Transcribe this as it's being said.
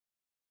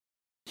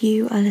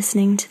You are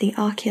listening to the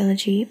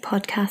Archaeology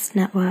Podcast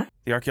Network.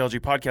 The Archaeology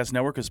Podcast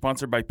Network is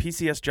sponsored by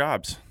PCS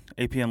Jobs.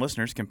 APN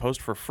listeners can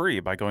post for free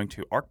by going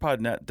to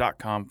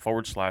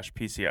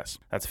arcpodnet.com/PCS.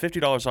 That's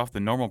 $50 off the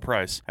normal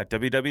price at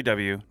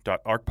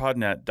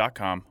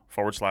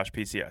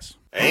www.arcpodnet.com/PCS.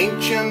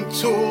 Ancient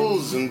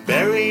tools and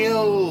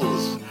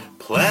burials,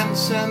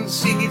 plants and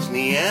seeds,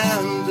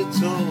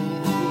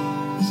 Neanderthals.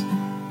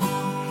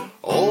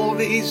 All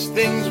these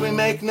things we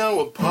make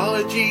no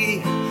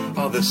apology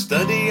are the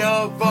study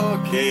of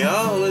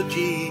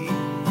archaeology.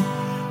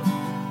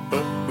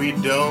 But we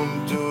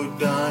don't do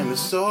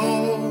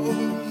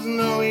dinosaurs.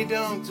 No, we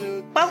don't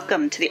do...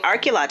 Welcome to the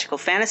Archaeological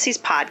Fantasies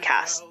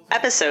Podcast,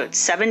 episode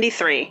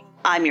 73.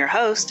 I'm your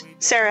host,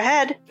 Sarah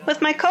Head,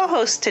 with my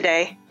co-host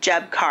today,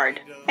 Jeb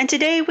Card. And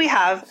today we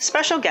have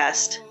special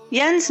guest,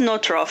 Jens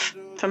Notroff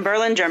from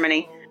Berlin,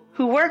 Germany,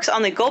 who works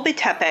on the Göbekli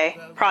Tepe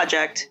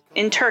project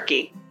in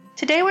Turkey.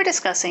 Today we're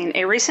discussing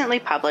a recently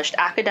published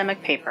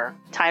academic paper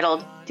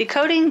titled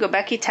Decoding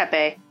Göbekli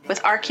Tepe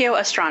with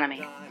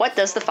Archaeoastronomy. What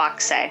Does the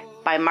Fox Say?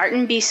 By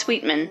Martin B.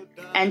 Sweetman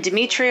and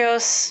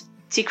Dimitrios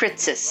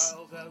Tsikritsis.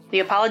 We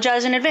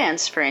apologize in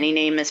advance for any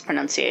name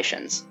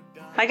mispronunciations.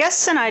 My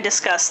guests and I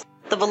discuss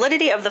the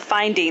validity of the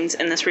findings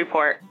in this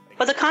report,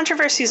 what the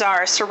controversies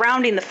are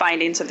surrounding the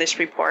findings of this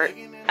report,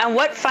 and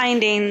what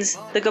findings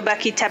the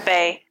Göbekli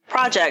Tepe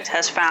project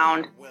has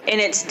found in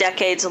its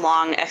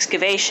decades-long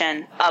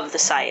excavation of the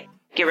site.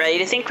 Get ready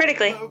to think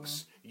critically.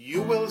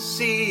 You will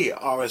see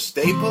are a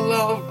staple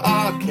of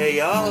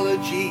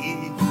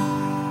archaeology.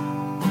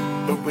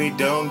 But we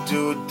don't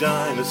do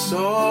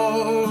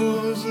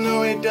dinosaurs. No,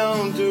 we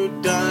don't do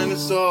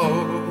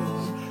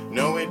dinosaurs.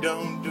 No, we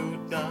don't do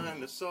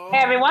dinosaurs. Hey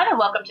everyone, and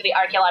welcome to the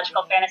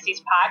Archaeological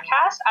Fantasies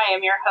Podcast. I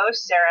am your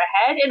host, Sarah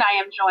Head, and I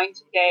am joined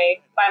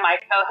today by my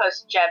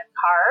co-host, Jeb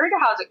Card.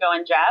 How's it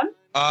going, Jeb?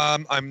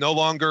 I'm no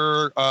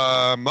longer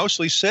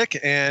mostly sick,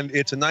 and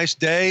it's a nice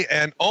day.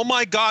 And oh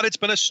my God, it's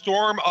been a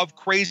storm of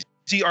crazy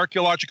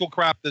archaeological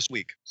crap this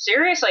week.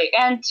 Seriously,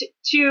 and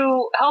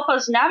to help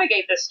us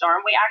navigate this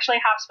storm, we actually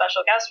have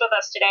special guest with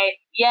us today,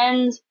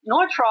 Jens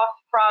Notroff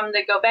from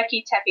the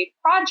Göbekli Tepe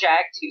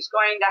project, who's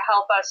going to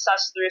help us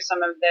suss through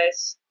some of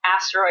this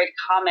asteroid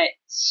comet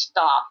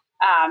stuff.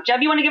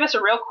 Jeb, you want to give us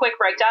a real quick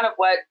breakdown of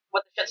what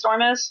the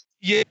shitstorm is?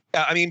 Yeah,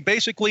 I mean,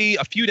 basically,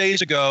 a few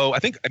days ago, I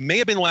think it may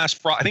have been last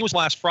Friday,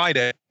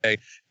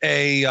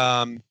 a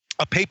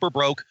paper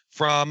broke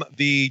from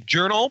the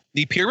journal,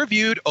 the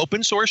peer-reviewed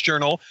open source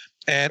journal.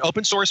 And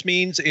open source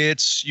means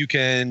you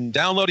can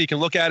download it, you can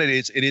look at it.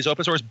 It is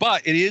open source,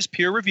 but it is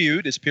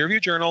peer-reviewed. It's a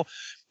peer-reviewed journal,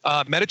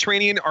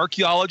 Mediterranean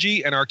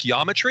Archaeology and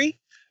Archaeometry.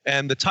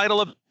 And the title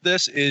of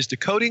this is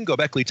Decoding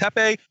Göbekli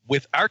Tepe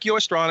with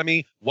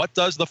Archaeoastronomy. What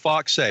Does the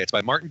Fox Say? It's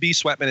by Martin B.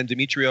 Sweetman and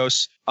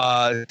Dimitrios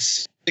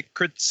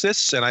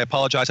Tsikritsis, and I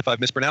apologize if I've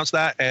mispronounced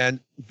that. And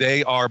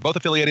they are both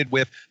affiliated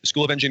with the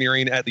School of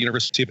Engineering at the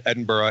University of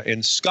Edinburgh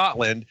in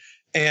Scotland.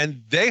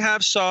 And they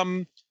have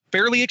some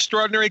fairly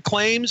extraordinary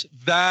claims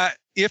that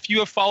if you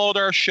have followed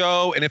our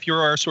show and if you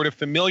are sort of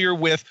familiar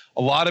with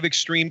a lot of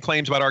extreme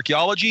claims about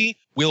archaeology,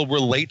 we'll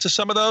relate to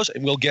some of those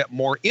and we'll get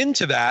more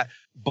into that.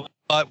 But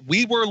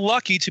we were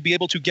lucky to be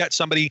able to get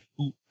somebody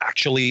who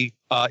actually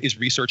is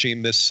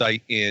researching this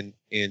site in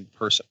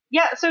person.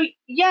 Yeah, so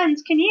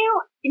Jens, can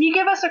you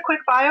give us a quick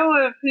bio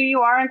of who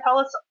you are and tell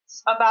us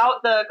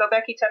about the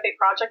Göbekli Tepe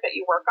project that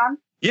you work on?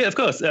 Yeah, of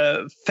course.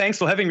 Thanks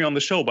for having me on the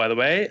show, by the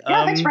way.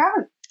 Yeah, thanks for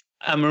having me.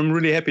 I'm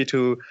really happy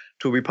to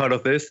be part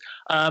of this.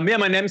 My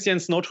name is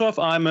Jens Notroff.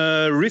 I'm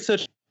a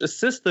research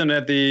assistant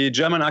at the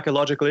German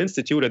Archaeological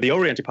Institute at the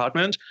Orient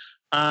Department.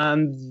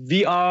 And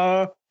we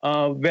are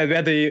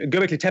where the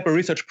Göbekli Tepe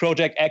research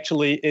project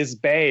actually is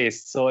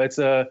based. So it's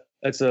a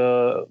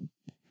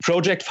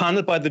project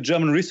funded by the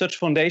German Research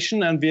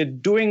Foundation, and we're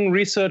doing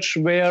research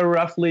where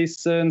roughly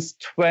since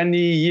 20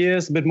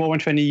 years, a bit more than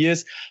 20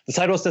 years. The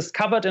site was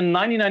discovered in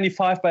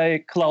 1995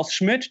 by Klaus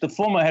Schmidt, the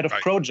former head of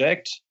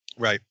project.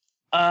 Right.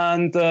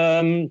 And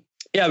we're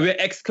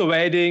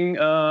excavating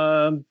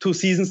 2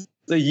 seasons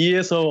a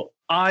year. So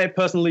I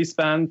personally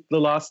spent the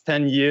last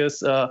 10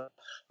 years, a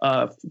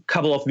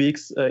couple of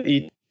weeks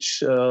each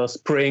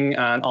spring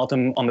and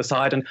autumn on the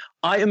site. And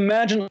I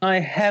imagine I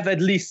have at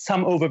least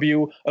some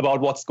overview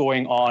about what's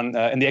going on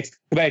in the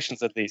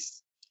excavations, at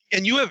least.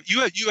 And you have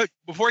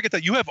before I get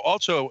that, you have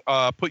also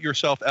put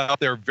yourself out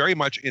there very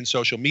much in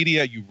social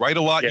media. You write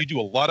a lot. Yeah. You do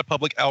a lot of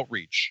public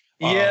outreach.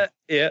 The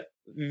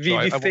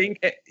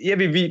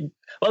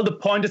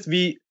point is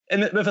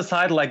with a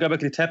site like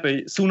Göbekli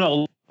Tepe, sooner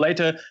or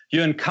later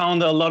you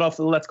encounter a lot of,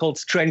 let's call it,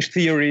 strange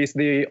theories,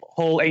 the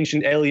whole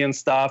ancient alien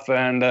stuff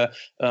and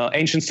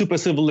ancient super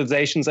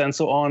civilizations and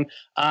so on.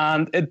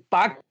 And it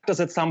bugged us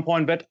at some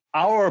point that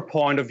our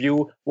point of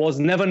view was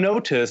never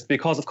noticed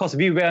because, of course,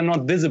 we were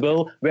not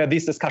visible where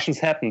these discussions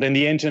happened in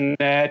the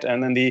internet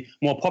and in the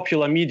more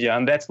popular media.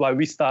 And that's why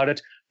we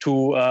started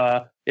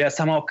to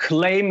somehow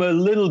claim a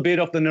little bit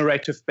of the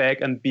narrative back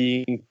and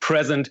being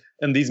present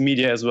in these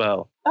media as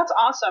well. That's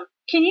awesome.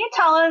 Can you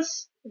tell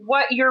us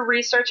what your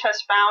research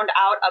has found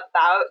out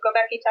about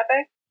Göbekli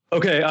Tepe?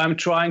 Okay, I'm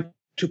trying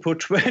to put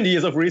 20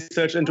 years of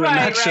research into a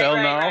nutshell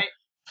now. Right.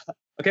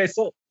 Okay,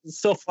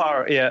 so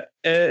far, yeah,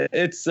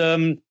 it's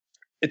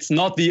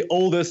not the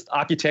oldest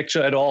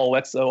architecture at all.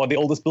 Or the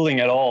oldest building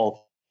at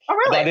all. Oh,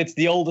 really? But it's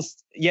the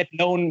oldest yet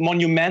known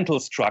monumental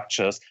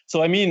structures.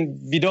 So I mean,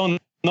 we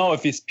don't know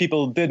if these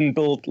people didn't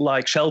build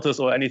like shelters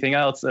or anything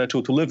else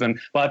to live in,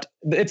 but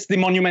it's the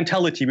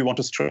monumentality we want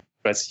to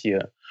stress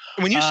here.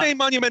 When you say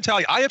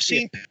monumentality, I have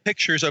seen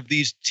pictures of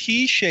these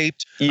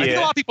T-shaped.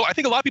 Yeah. I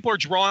think a lot of people are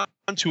drawn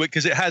to it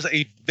because it has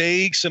a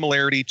vague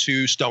similarity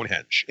to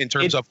Stonehenge in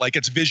terms of like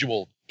its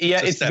visual.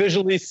 Yeah, it's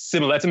visually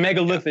similar. It's a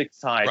megalithic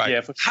site. Right.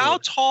 Yeah, for sure. How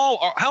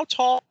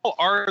tall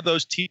are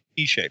those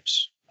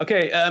T-shapes?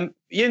 Okay,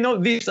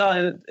 these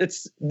are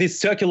these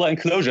circular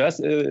enclosures.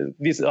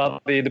 These are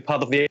the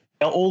part of the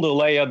older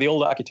layer, the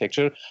older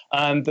architecture,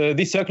 and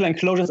these circular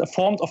enclosures are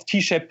formed of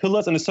T-shaped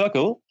pillars in a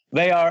circle.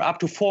 They are up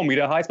to 4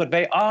 meter height, but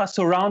they are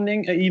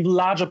surrounding an even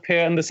larger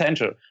pair in the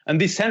center. And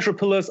these central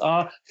pillars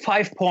are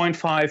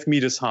 5.5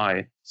 meters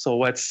high.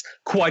 So that's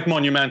quite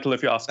monumental,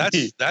 if you ask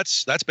me.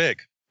 That's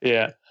big.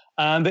 Yeah.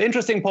 And the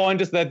interesting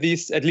point is that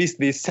at least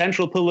these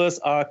central pillars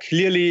are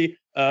clearly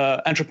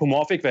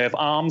anthropomorphic. They have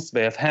arms,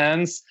 they have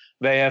hands,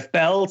 they have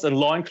belts and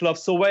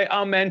loincloths. So they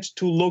are meant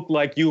to look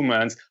like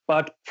humans,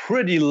 but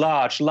pretty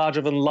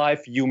larger than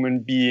life human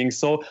beings.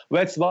 So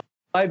that's why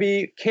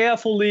we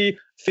carefully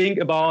think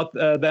about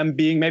them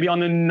being maybe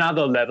on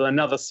another level,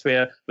 another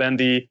sphere than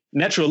the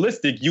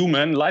naturalistic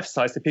human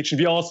life-size depiction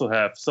we also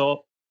have.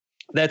 So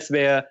that's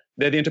where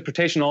the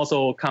interpretation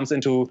also comes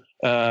into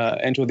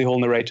the whole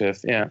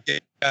narrative. Yeah.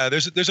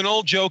 There's an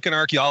old joke in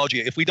archaeology.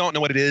 If we don't know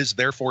what it is,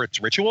 therefore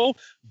it's ritual.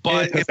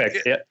 But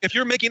if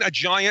you're making a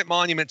giant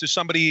monument to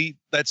somebody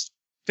that's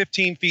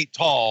 15 feet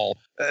tall,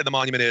 the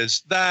monument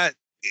is, that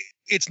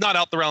it's not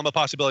out the realm of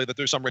possibility that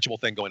there's some ritual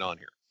thing going on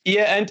here.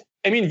 Yeah, and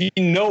I mean, we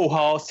know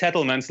how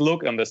settlements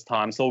look in this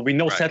time. So we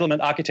know settlement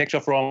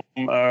architecture from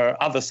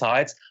other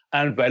sites,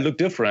 and they look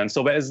different.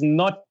 So there is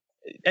not,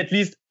 at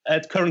least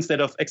at current state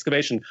of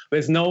excavation,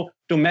 there's no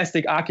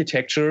domestic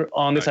architecture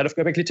on the side of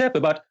Göbekli Tepe.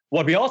 But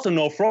what we also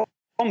know from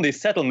these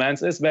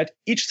settlements is that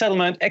each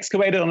settlement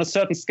excavated on a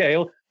certain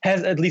scale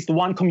has at least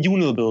one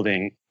communal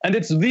building. And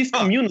it's these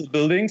communal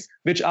buildings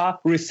which are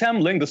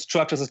resembling the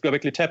structures of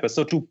Göbekli Tepe.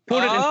 So to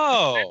put it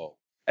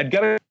at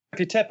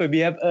Göbekli Tepe, we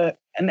have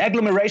an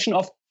agglomeration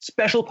of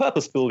special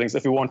purpose buildings,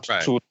 if you want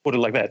to put it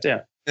like that.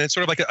 Yeah. And it's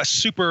sort of like a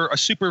super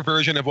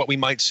version of what we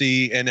might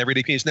see in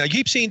everyday pieces. Now, you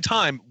keep seeing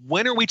time.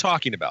 When are we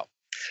talking about?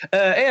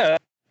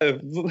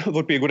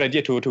 Would be a good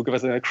idea to give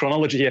us a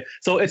chronology here.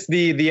 So it's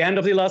the end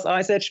of the last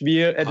ice age.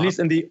 We're at least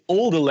in the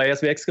older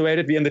layers we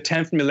excavated. We're in the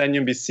 10th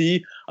millennium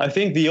BC. I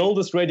think the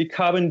oldest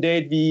radiocarbon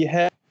date we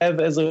have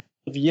as of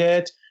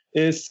yet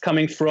is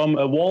coming from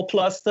a wall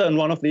plaster in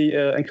one of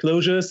the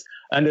enclosures,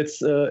 and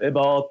it's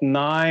about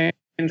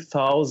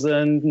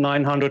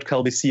 9,900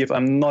 Cal BC, if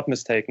I'm not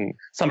mistaken.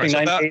 Something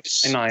like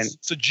 9,899.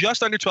 So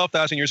just under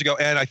 12,000 years ago,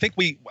 and I think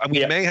we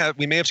may have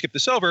skipped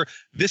this over.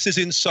 This is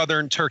in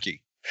southern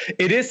Turkey.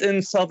 It is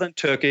in southern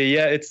Turkey.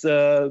 Yeah, it's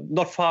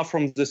not far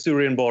from the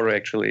Syrian border,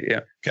 actually. Yeah.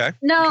 Okay.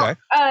 Now,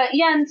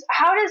 Jens,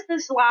 how does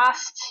this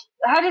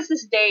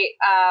date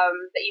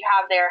that you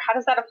have there, how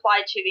does that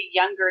apply to the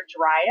Younger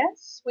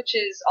Dryas, which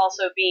is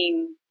also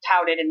being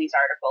touted in these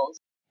articles?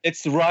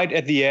 It's right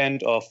at the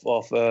end of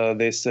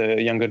this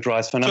Younger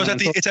Dryas phenomenon.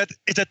 So it's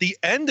at the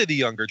end of the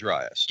Younger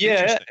Dryas.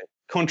 Yeah.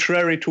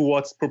 Contrary to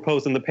what's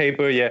proposed in the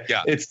paper,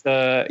 it's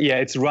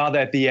rather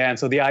at the end.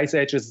 So the ice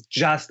age is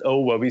just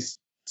over.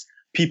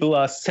 People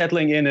are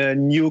settling in a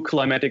new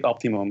climatic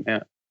optimum. Yeah.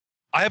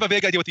 I have a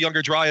vague idea what the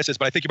Younger Dryas is,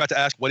 but I think you're about to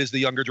ask, what is the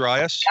Younger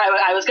Dryas?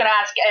 I was going to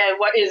ask,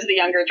 what is the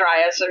Younger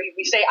Dryas? So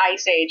we say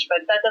Ice Age, but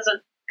that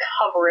doesn't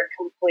cover it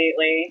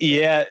completely.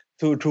 Yeah,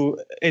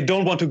 I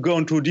don't want to go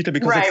into detail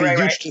because it's a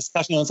huge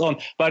discussion on its own.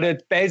 But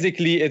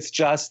it's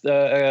just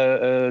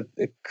a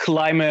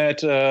climate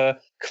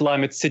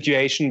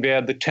situation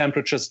where the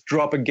temperatures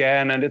drop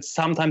again, and it's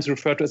sometimes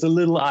referred to as a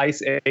little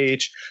ice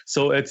age.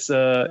 So it's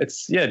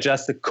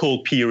just a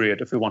cold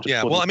period, if we want to.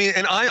 Yeah, well, I mean,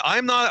 and I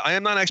am not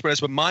an expert at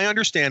this, but my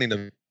understanding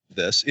of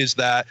this is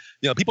that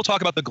people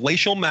talk about the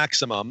glacial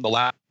maximum, the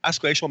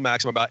last glacial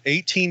maximum, about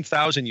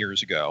 18,000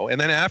 years ago,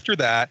 and then after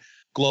that,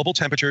 global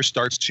temperature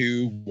starts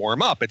to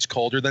warm up. It's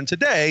colder than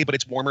today, but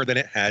it's warmer than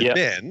it had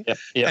been. Yep.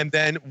 And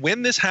then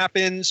when this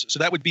happens, so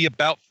that would be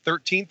about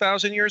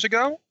 13,000 years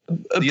ago.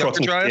 The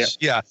Younger Dryas?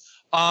 Yeah.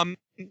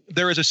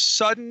 There is a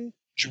sudden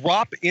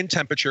drop in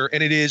temperature,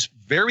 and it is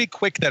very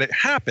quick that it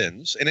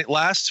happens, and it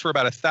lasts for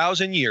about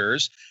 1,000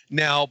 years.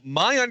 Now,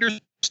 my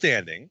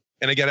understanding,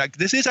 and again,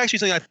 this is actually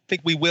something I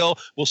think we'll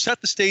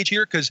set the stage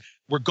here because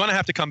we're going to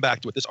have to come back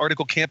to it. This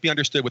article can't be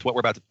understood with what we're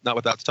about to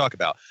talk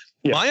about.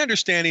 Yeah. My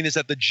understanding is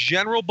that the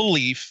general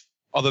belief,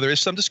 although there is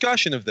some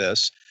discussion of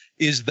this,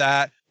 is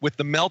that with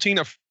the melting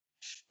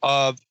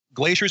of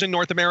glaciers in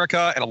North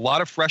America and a lot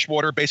of fresh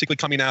water basically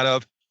coming out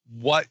of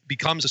what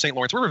becomes the St.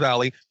 Lawrence River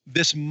Valley,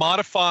 this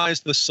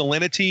modifies the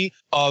salinity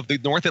of the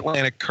North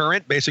Atlantic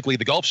current, basically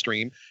the Gulf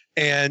Stream,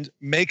 and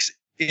makes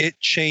it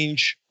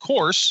change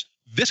course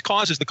this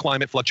causes the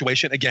climate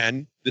fluctuation.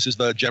 Again, this is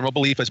the general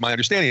belief as my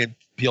understanding, and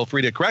feel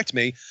free to correct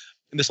me.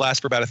 And this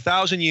lasts for about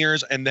 1,000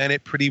 years, and then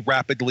it pretty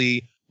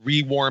rapidly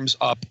re-warms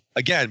up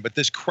again. But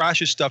this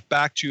crashes stuff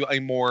back to a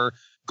more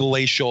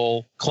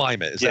glacial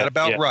climate. Is that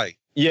about right?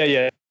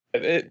 Yeah.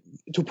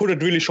 To put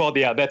it really short,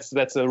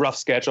 that's a rough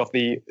sketch of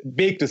the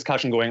big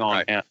discussion going on.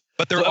 Right. Yeah.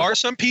 But there are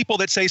some people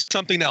that say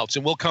something else,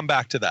 and we'll come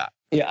back to that.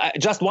 Yeah,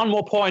 just one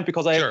more point,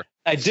 because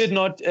I did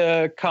not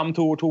come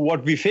to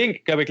what we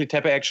think Göbekli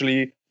Tepe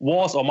actually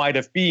was or might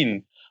have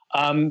been.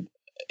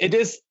 It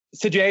is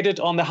situated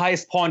on the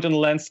highest point in the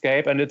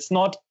landscape, and it's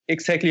not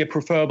exactly a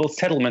preferable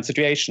settlement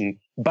situation,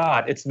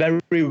 but it's very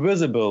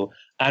visible.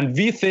 And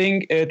we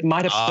think it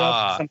might have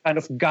served some kind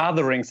of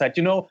gathering site.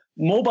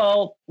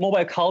 Mobile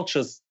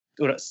cultures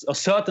or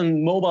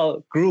certain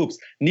mobile groups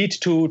need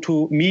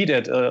to meet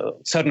at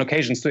certain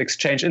occasions to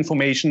exchange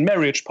information,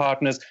 marriage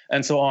partners,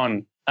 and so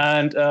on.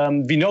 And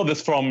we know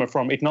this from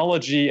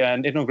ethnology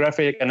and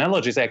ethnographic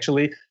analogies,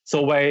 actually.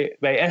 So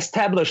they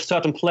establish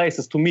certain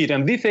places to meet.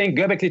 And we think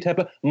Göbekli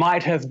Tepe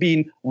might have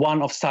been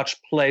one of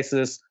such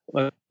places,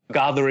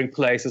 gathering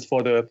places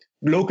for the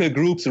local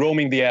groups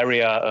roaming the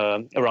area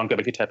around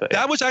Göbekli Tepe.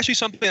 That was actually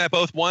something I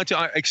both wanted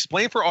to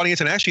explain for audience,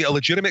 and actually a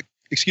legitimate,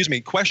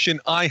 question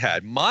I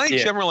had. My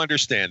general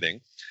understanding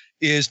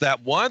is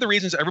that one of the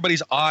reasons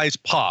everybody's eyes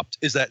popped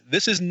is that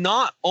this is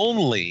not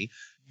only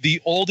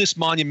the oldest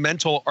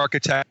monumental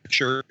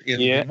architecture in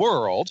the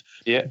world,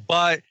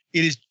 but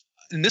it is,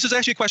 and this is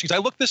actually a question, because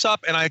I looked this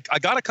up and I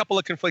got a couple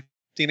of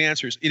conflicting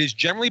answers. It is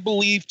generally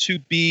believed to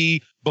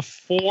be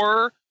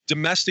before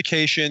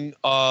domestication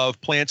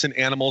of plants and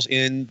animals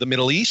in the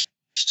Middle East,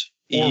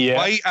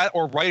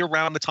 or right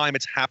around the time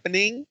it's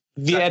happening.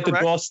 We're at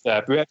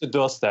the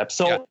doorstep.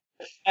 So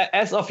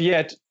as of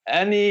yet,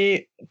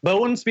 any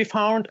bones we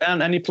found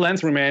and any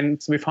plant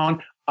remains we found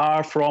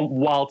are from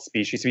wild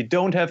species. We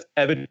don't have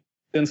evidence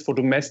for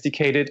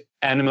domesticated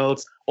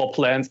animals or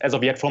plants as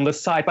of yet from the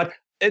site. But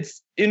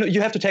it's, you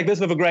have to take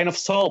this with a grain of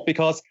salt,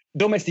 because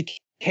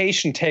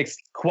domestication takes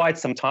quite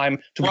some time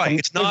to become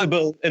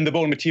visible in the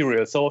bone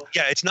material. So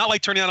it's not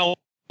like turning on a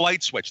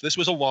light switch. This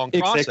was a long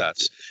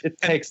process. It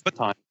takes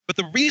time. But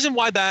the reason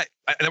why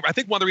and I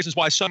think one of the reasons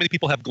why so many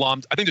people have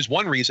glommed, I think there's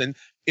one reason.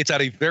 It's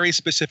at a very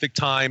specific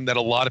time that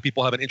a lot of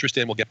people have an interest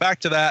in. We'll get back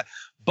to that.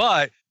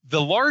 But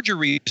the larger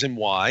reason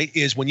why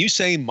is when you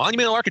say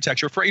monumental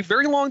architecture, for a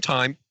very long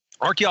time,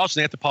 archaeologists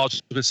and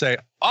anthropologists would say,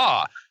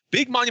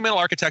 big monumental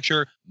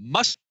architecture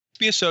must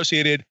be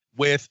associated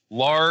with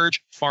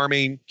large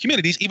farming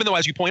communities, even though,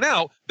 as you point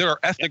out, there are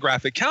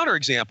ethnographic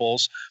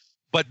counterexamples.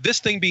 But this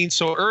thing being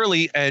so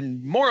early,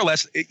 and more or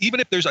less, even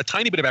if there's a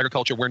tiny bit of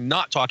agriculture, we're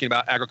not talking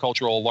about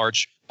agricultural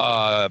large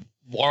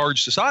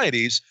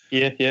societies.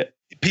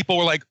 People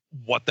were like,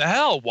 what the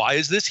hell? Why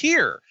is this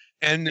here?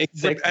 And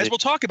as we'll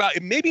talk about,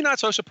 it may be not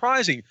so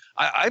surprising.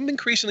 I'm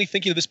increasingly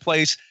thinking of this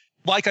place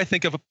like I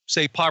think of,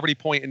 say, Poverty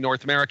Point in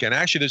North America. And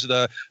actually, there's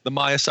the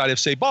Maya side of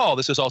Ceibal.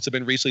 This has also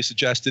been recently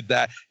suggested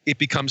that it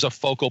becomes a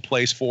focal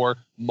place for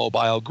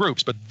mobile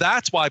groups. But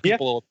that's why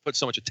people put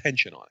so much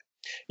attention on it.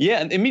 Yeah,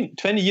 and I mean,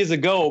 20 years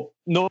ago,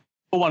 no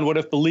one would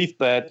have believed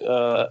that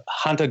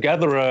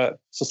hunter-gatherer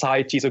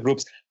societies or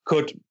groups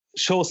could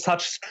show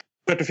such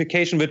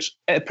stratification, which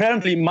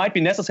apparently might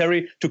be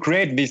necessary to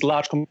create these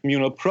large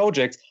communal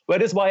projects.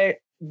 That is why,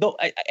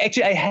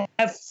 I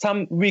have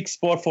some weak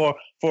spot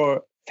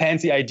for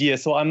fancy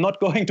ideas, so I'm not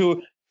going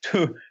to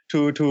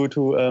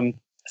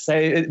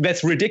say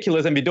that's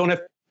ridiculous, and we don't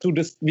have to.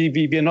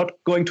 We are not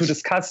going to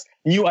discuss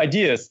new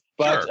ideas.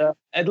 But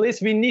at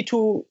least we need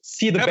to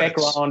see the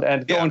background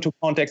and go into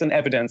context and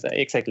evidence.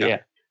 Exactly.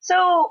 Yeah.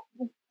 So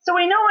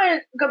we know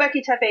what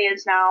Göbekli Tepe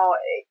is now.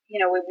 We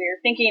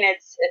were thinking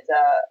it's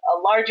a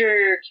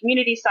larger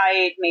community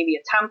site, maybe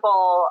a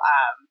temple.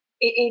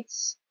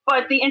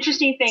 But the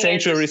interesting thing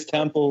Sanctuaries,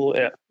 temple.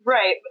 Yeah.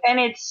 Right, and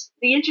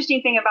the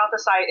interesting thing about the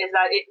site is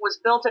that it was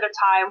built at a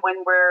time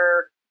when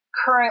we're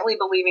currently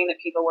believing that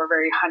people were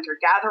very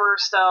hunter-gatherer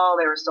still.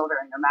 They were still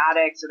very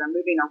nomadic, so they're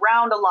moving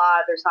around a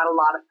lot. There's not a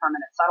lot of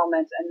permanent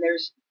settlements, and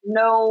there's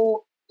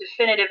no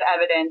definitive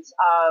evidence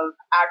of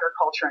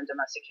agriculture and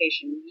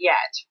domestication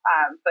yet.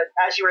 But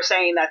as you were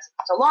saying, it's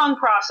a long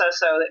process,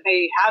 so that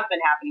may have been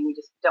happening. We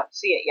just don't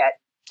see it yet.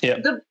 Yeah.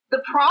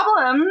 The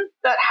problem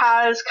that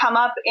has come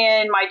up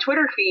in my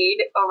Twitter feed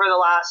over the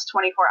last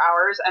 24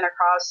 hours and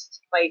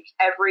across like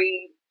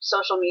every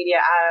social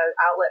media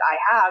outlet I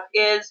have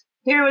is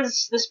there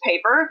was this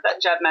paper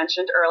that Jeb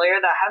mentioned earlier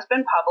that has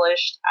been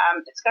published.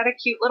 It's got a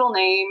cute little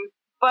name,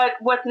 but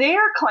what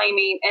they're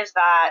claiming is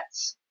that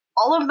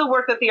all of the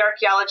work that the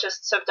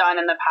archaeologists have done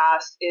in the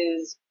past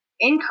is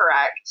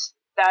incorrect,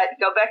 that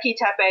Göbekli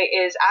Tepe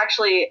is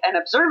actually an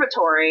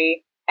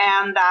observatory,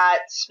 and that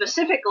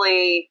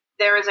specifically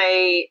there is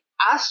a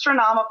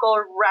astronomical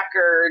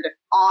record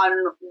on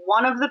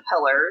one of the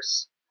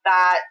pillars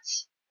that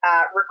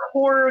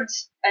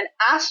records an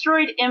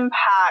asteroid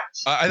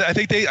impact. I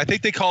think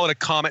they call it a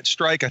comet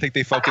strike. I think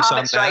they focus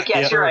on strike, that.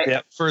 Yes, you're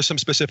right. For some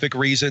specific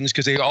reasons,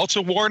 because they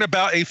also warn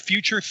about a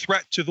future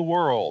threat to the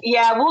world.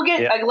 Yeah, we'll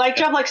get, like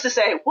Jeb likes to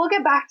say, we'll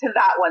get back to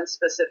that one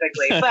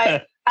specifically.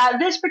 But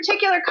this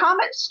particular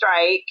comet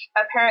strike,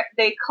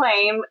 they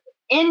claim,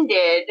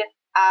 ended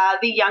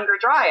the Younger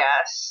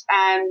Dryas,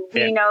 and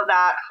we know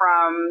that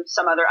from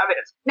some other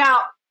evidence.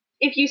 Now,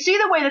 if you see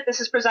the way that this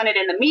is presented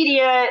in the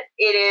media,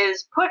 it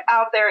is put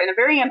out there in a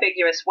very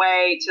ambiguous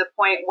way to the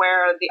point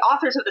where the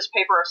authors of this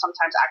paper are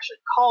sometimes actually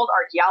called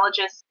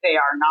archaeologists. They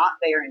are not.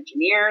 They are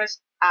engineers.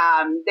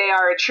 They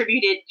are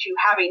attributed to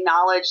having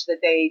knowledge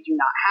that they do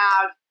not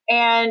have.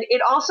 And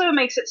it also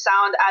makes it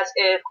sound as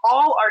if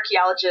all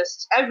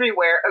archaeologists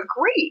everywhere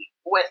agree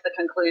with the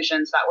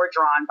conclusions that were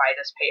drawn by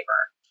this paper.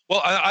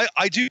 Well,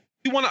 I do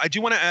want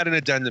to add an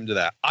addendum to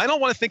that. I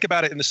don't want to think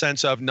about it in the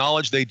sense of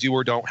knowledge they do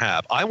or don't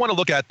have. I want to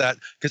look at that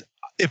because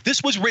if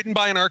this was written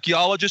by an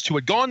archaeologist who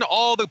had gone to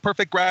all the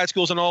perfect grad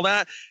schools and all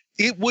that,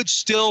 it would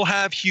still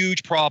have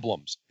huge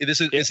problems. And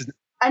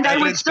I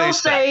would still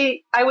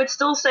say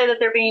that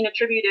they're being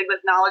attributed with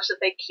knowledge that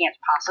they can't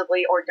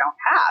possibly or don't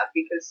have,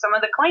 because some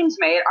of the claims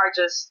made are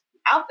just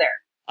out there.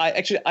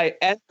 I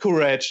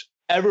encourage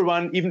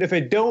everyone, even if they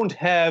don't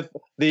have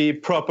the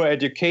proper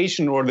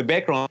education or the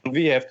background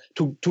we have,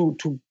 to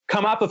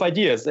come up with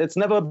ideas. It's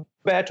never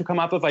bad to come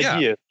up with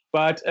ideas,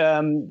 but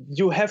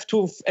you have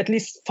to at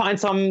least find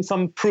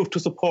some proof to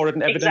support it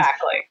and evidence.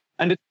 Exactly.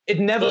 And it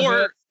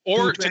never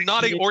hurts to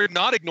not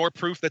ignore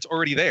proof that's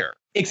already there.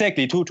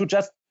 Exactly. To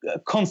just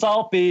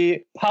consult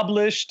the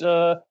published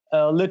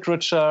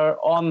literature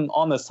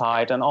on the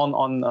site and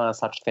on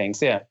such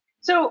things. Yeah.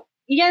 So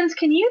Jens,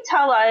 can you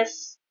tell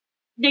us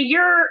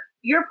your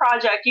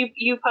project?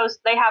 You post.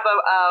 They have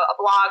a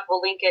blog.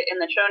 We'll link it in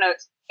the show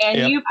notes.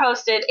 And you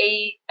posted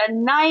a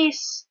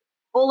nice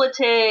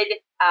bulleted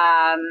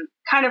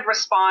kind of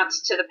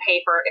response to the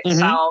paper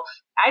itself.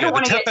 I don't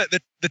want to get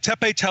the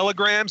Tepe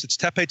Telegrams. It's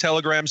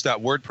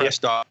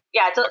tepetelegrams.wordpress.com.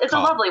 Yeah, it's a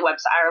lovely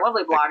website or a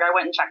lovely blog. I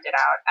went and checked it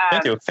out.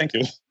 Thank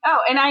you. Oh,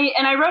 and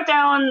I wrote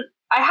down.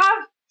 I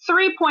have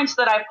 3 points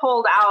that I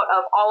pulled out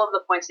of all of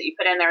the points that you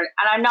put in there,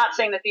 and I'm not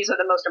saying that these are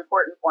the most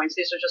important points.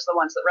 These are just the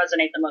ones that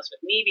resonate the most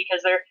with me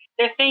because they're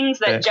things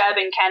that Jeb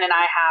and Ken and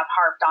I have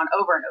harped on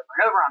over and over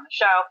and over on the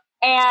show.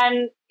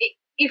 And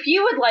if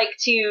you would like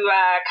to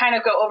kind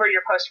of go over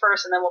your post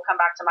first, and then we'll come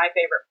back to my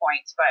favorite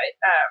points. But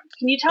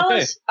can you tell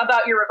us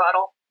about your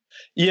rebuttal?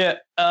 Yeah,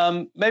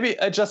 maybe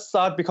I just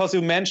start because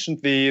you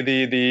mentioned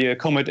the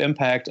comet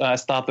impact. I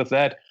start with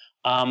that.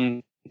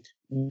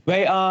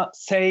 They are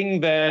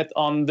saying that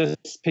on this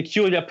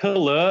peculiar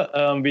pillar,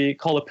 we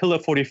call it Pillar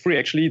 43.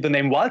 Actually, the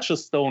name Vulture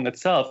Stone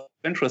itself,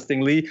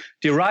 interestingly,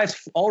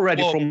 derives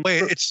already from.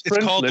 Wait, it's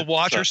called the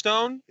Watcher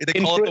Stone.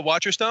 They call it the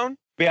Watcher Stone.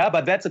 Yeah,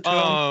 but that's a term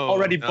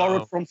already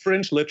borrowed from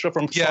fringe literature,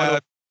 from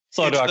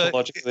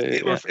pseudo-archaeological.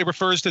 It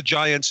refers to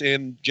giants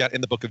in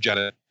the Book of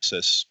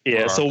Genesis.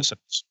 Yeah, so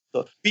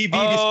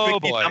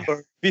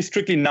we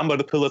strictly number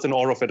the pillars in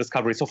order of their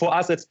discovery. So for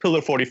us, it's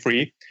Pillar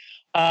 43.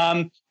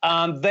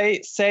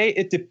 They say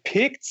it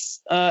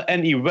depicts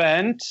an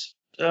event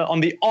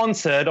on the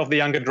onset of the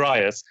Younger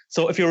Dryas.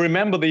 So if you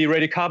remember the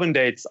radiocarbon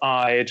dates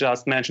I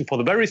just mentioned, for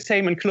the very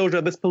same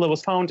enclosure this pillar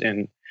was found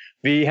in,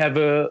 we have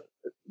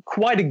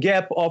quite a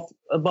gap of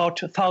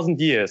about 1,000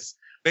 years.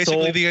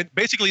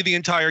 Basically the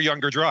entire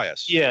Younger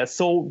Dryas. Yeah,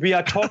 so we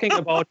are talking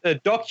about a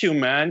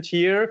document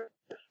here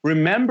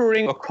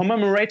remembering or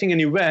commemorating an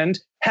event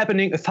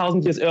happening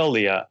 1,000 years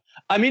earlier.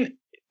 I mean,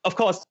 of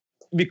course,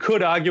 we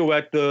could argue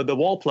that the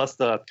wall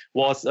plaster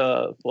was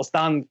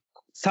done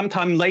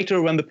sometime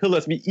later when the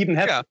pillars, we even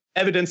have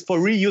evidence for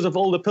reuse of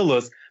all the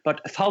pillars,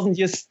 but 1,000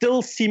 years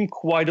still seem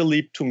quite a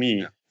leap to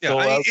me. Yeah.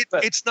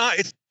 So, it's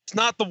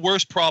not the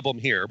worst problem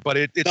here, but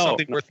it's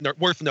something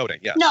worth noting.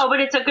 Yes. No, but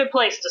it's a good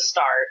place to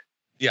start.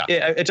 Yeah.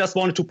 I just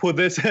wanted to put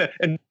this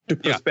into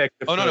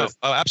perspective. Oh, no.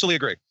 I absolutely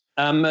agree.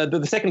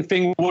 The second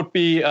thing would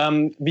be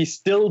we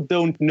still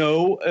don't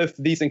know if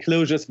these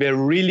enclosures were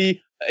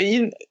really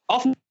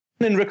often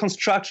in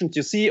reconstructions.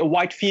 You see a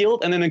white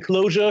field and an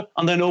enclosure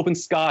under an open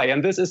sky,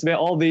 and this is where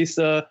all these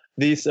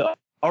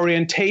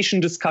orientation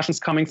discussions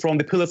coming from.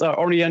 The pillars are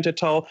oriented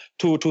to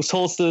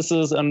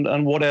solstices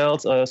and what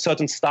else?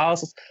 Certain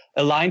stars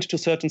aligned to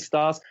certain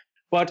stars.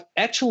 But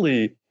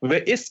actually,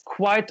 there is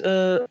quite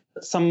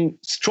some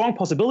strong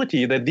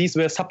possibility that these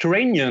were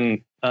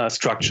subterranean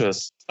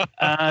structures.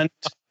 And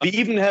we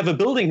even have a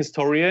building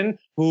historian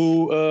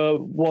who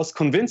was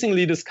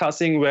convincingly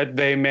discussing that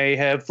they may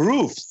have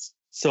roofs.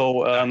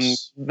 So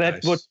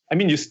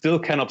you still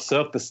can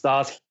observe the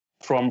stars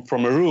from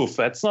a roof.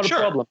 That's not a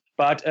problem.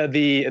 But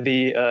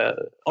the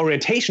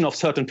orientation of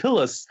certain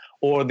pillars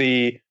or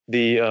the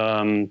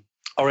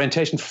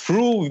orientation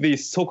through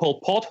these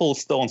so-called porthole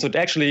stones would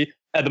actually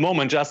at the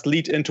moment just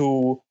lead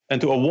into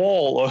a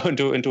wall or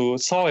into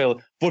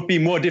soil would be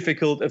more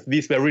difficult if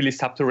these were really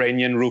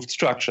subterranean roofed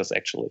structures,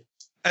 actually.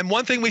 And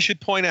one thing we should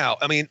point out,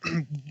 I mean,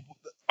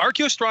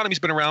 archaeoastronomy's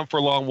been around for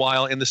a long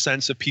while in the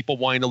sense of people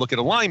wanting to look at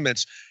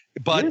alignments.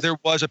 But Yes. there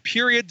was a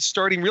period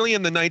starting really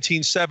in the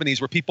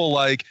 1970s where people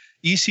like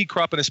E.C.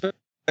 Krupp and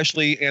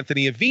especially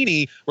Anthony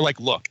Avini were like,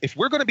 look, if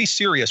we're going to be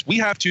serious, we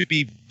have to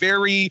be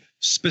very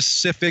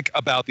specific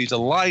about these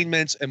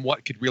alignments and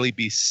what could really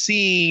be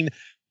seen.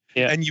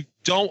 Yeah. And you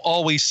don't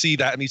always see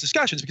that in these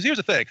discussions, because here's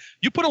the thing.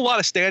 You put a lot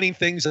of standing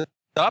things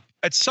up,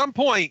 at some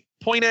point,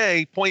 point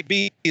A, point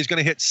B is going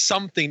to hit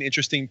something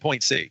interesting,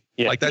 point C.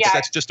 Yeah. Like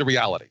that's just a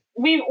reality.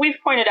 We've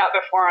pointed out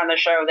before on the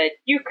show that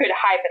you could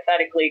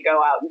hypothetically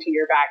go out into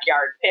your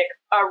backyard, pick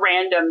a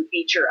random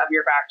feature of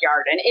your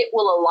backyard, and it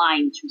will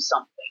align to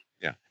something.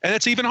 Yeah. And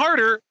it's even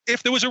harder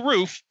if there was a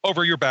roof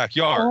over your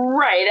backyard.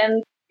 Right,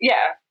 and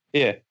yeah.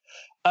 Yeah.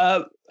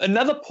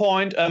 Another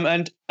point,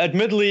 and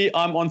admittedly,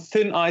 I'm on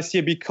thin ice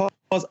here because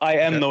I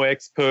am no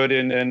expert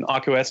in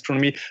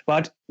archaeoastronomy,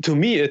 but to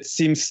me, it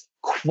seems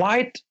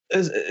quite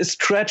a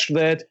stretch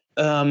that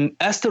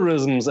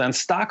asterisms and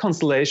star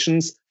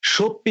constellations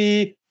should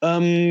be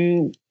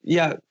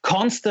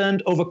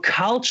constant over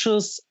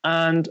cultures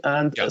and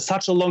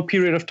such a long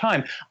period of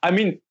time. I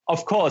mean,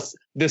 of course,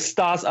 the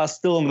stars are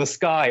still in the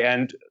sky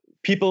and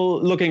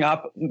people looking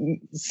up,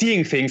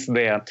 seeing things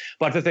there,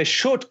 but that they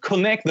should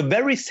connect the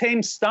very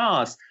same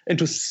stars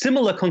into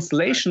similar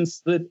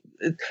constellations, that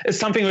is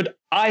something that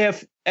I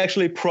have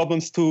actually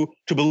problems to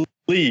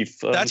believe.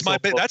 That's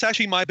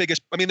actually my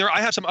biggest. I mean,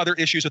 I have some other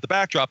issues with the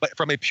backdrop, but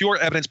from a pure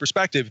evidence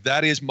perspective,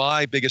 that is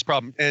my biggest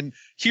problem. And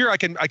here I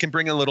can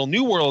bring a little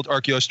New World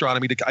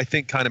archaeoastronomy to, I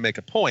think, kind of make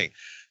a point.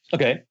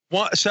 Okay.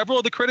 Several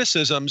of the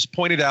criticisms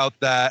pointed out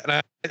that,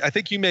 and I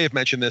think you may have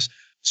mentioned this,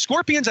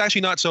 Scorpion's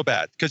actually not so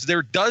bad, because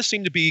there does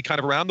seem to be kind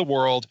of around the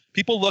world,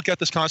 people look at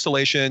this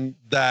constellation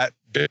that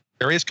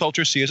various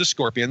cultures see as a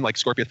scorpion, like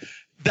Scorpion.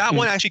 That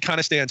one actually kind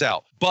of stands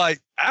out. But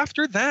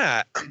after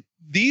that,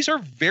 these are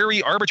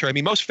very arbitrary. I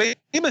mean, most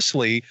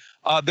famously,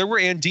 there were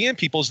Andean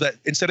peoples that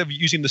instead of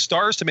using the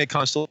stars to make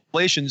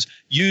constellations,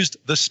 used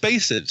the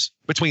spaces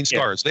between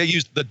stars. They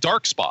used the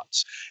dark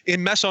spots.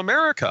 In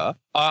Mesoamerica,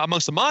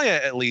 amongst the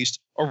Maya at least,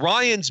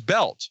 Orion's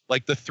belt,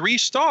 like the three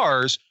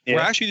stars, were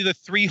actually the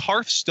three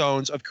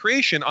hearthstones of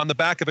creation on the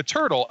back of a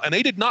turtle, and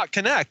they did not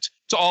connect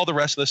to all the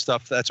rest of the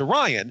stuff that's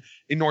Orion.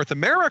 In North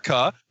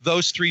America,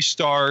 those three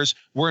stars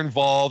were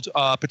involved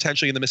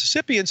potentially in the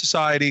Mississippian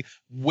Society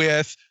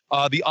with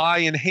the eye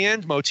and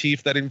hand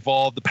motif that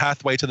involved the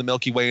pathway to the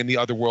Milky Way and the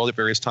other world at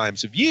various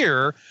times of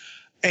year.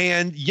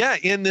 And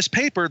in this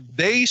paper,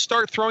 they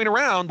start throwing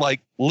around like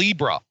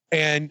Libra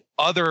and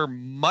other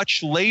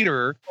much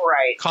later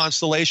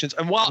constellations.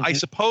 And while I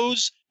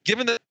suppose,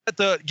 given that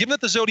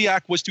the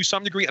zodiac was to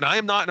some degree, and I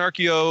am not an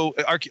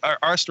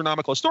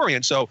astronomical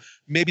historian, so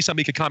maybe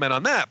somebody could comment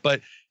on that, but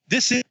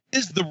this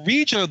is the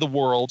region of the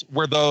world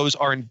where those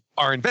are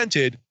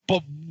invented,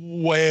 but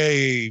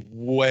way,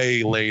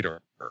 way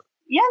later.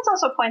 Jens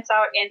also points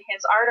out in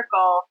his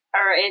article,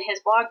 or in his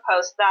blog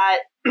post, that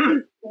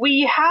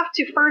we have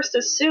to first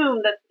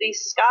assume that the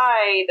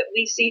sky that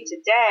we see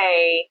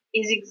today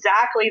is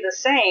exactly the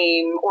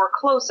same or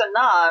close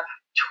enough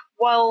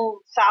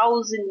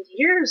 12,000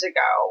 years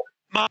ago.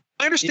 My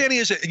understanding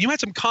is that you had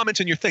some comments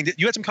in your thing.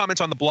 You had some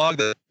comments on the blog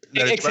that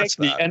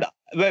exactly, that. And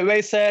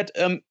they said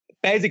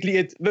basically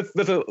it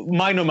with a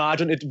minor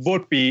margin it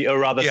would be a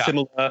rather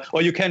similar,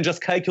 or you can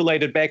just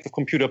calculate it back with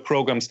computer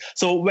programs.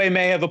 So they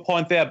may have a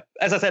point there.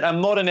 As I said, I'm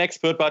not an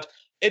expert, but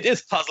it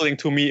is puzzling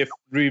to me if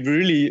we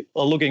really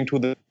are looking to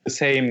the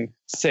same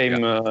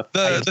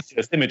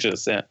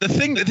images. Yeah. The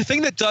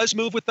thing that does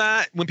move with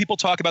that, when people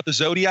talk about the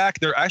zodiac,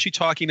 they're actually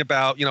talking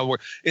about,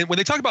 when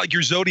they talk about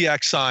your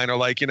zodiac sign, or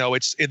like,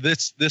 it's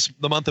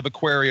the month of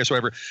Aquarius or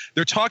whatever,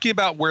 they're talking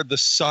about where the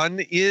sun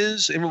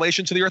is in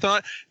relation to the Earth.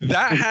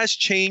 That has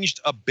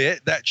changed a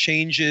bit. That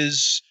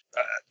changes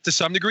to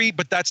some degree,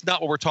 but that's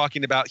not what we're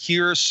talking about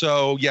here.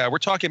 So we're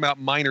talking about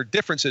minor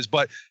differences,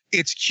 but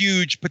it's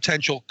huge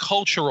potential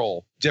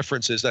cultural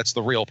differences. That's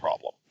the real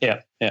problem.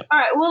 Yeah. All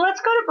right. Well,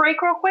 let's go to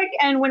break real quick,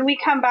 and when we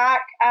come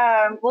back,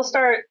 we'll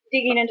start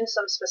digging into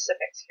some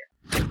specifics here.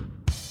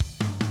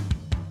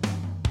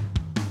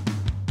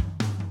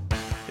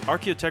 The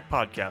Archaeotech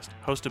Podcast,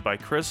 hosted by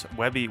Chris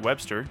Webby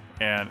Webster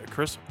and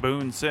Chris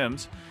Boone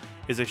Sims,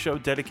 is a show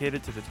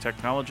dedicated to the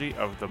technology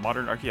of the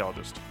modern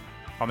archaeologist.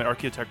 On the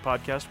Archaeotech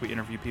Podcast, we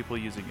interview people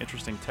using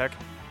interesting tech,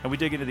 and we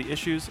dig into the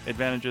issues,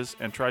 advantages,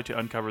 and try to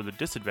uncover the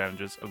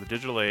disadvantages of the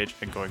digital age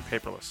and going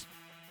paperless.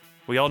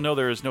 We all know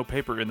there is no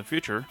paper in the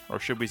future, or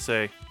should we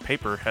say,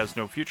 paper has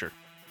no future.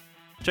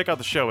 Check out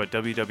the show at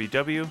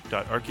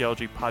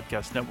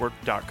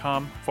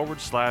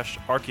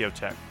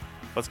www.archaeologypodcastnetwork.com/Archaeotech.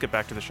 Let's get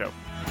back to the show.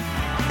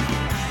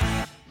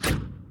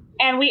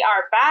 And we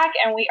are back,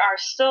 and we are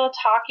still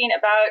talking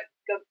about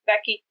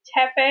Göbekli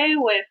Tepe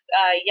with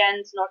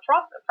Jens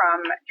Nordroth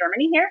from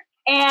Germany here.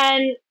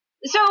 And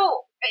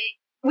so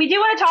we do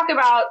want to talk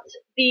about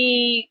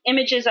the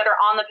images that are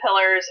on the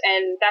pillars,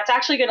 and that's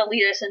actually going to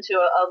lead us into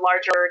a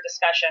larger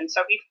discussion.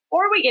 So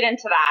before we get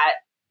into that,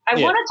 I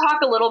want to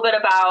talk a little bit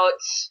about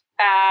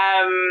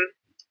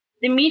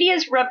the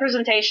media's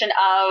representation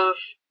of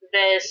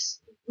this,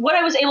 what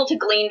I was able to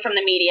glean from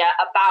the media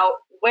about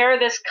where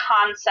this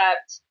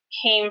concept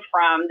came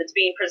from that's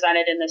being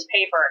presented in this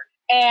paper.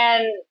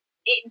 And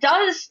it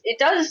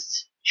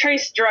does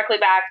trace directly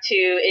back to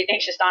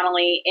Ignatius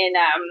Donnelly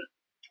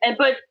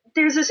but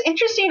there's this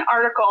interesting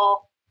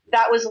article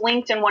that was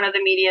linked in one of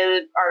the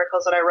media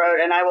articles that I wrote,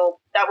 and that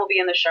will be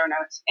in the show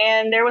notes.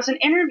 And there was an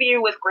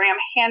interview with Graham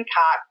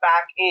Hancock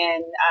back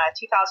in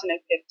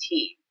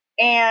 2015.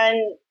 And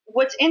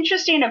what's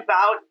interesting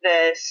about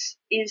this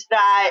is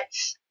that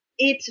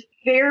it's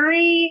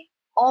very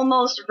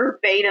almost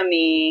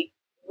verbatim-y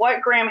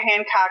what Graham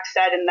Hancock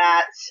said in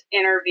that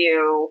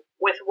interview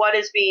with what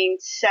is being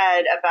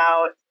said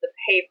about the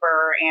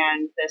paper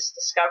and this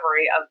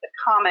discovery of the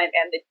comet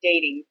and the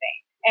dating thing.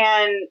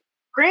 And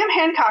Graham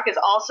Hancock is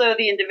also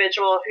the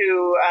individual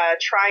who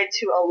tried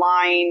to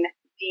align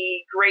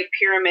the Great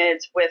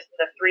Pyramids with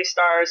the 3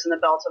 stars in the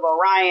Belt of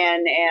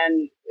Orion,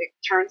 and it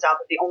turns out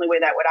that the only way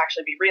that would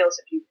actually be real is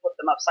if you flip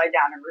them upside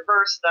down and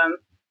reverse them.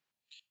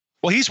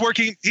 Well, he's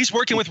working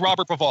with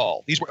Robert Bauval.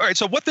 All right.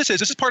 So what this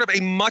is part of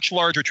a much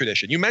larger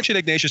tradition. You mentioned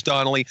Ignatius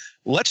Donnelly.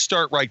 Let's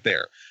start right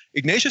there.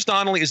 Ignatius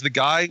Donnelly is the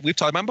guy we've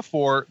talked about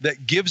before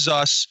that gives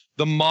us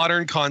the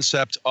modern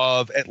concept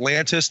of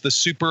Atlantis, the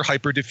super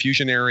hyper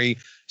diffusionary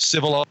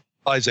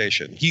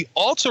civilization. He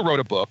also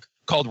wrote a book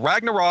called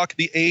Ragnarok,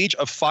 the Age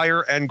of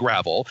Fire and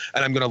Gravel.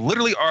 And I'm going to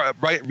literally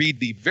read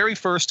the very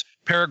first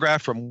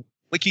paragraph from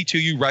Wiki to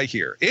you right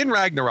here. In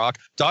Ragnarok,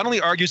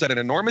 Donnelly argues that an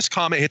enormous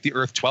comet hit the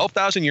Earth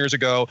 12,000 years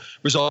ago,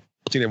 resulting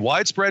in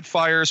widespread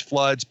fires,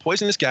 floods,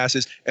 poisonous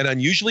gases, and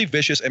unusually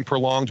vicious and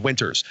prolonged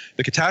winters.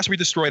 The catastrophe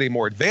destroyed a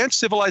more advanced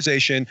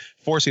civilization,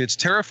 forcing its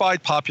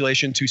terrified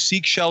population to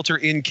seek shelter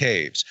in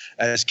caves.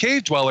 As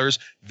cave dwellers,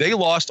 they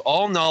lost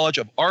all knowledge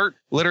of art,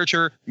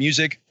 literature,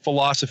 music,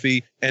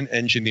 philosophy, and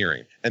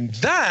engineering. And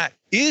that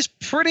is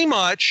pretty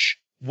much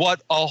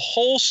what a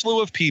whole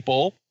slew of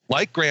people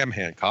like Graham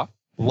Hancock,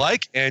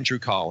 like Andrew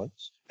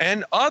Collins,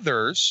 and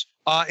others.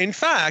 In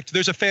fact,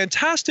 there's a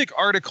fantastic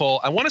article,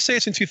 I want to say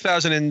it's in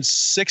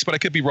 2006, but I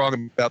could be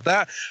wrong about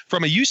that,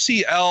 from a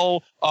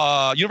UCL,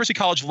 University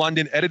College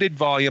London, edited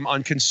volume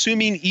on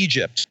consuming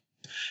Egypt.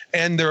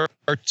 And there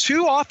are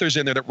 2 authors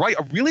in there that write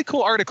a really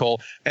cool article,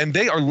 and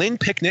they are Lynn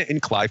Picknett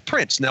and Clive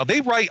Prince. Now,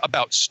 they write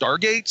about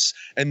stargates,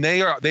 and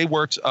they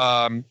worked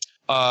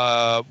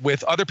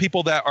with other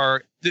people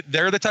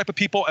they're the type of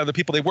people and the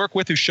people they work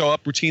with who show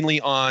up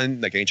routinely on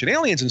like Ancient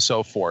Aliens and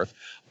so forth.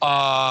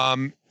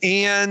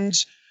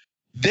 And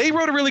they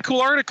wrote a really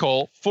cool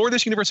article for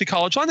this University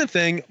College London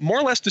thing, more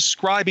or less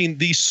describing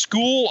the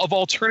school of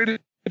alternative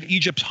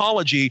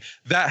Egyptology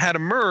that had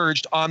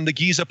emerged on the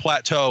Giza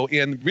Plateau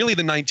in really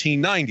the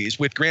 1990s,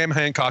 with Graham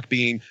Hancock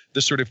being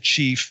the sort of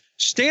chief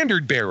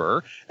standard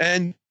bearer.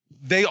 And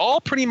they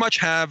all pretty much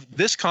have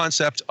this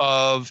concept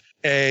of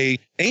a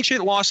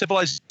ancient lost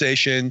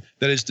civilization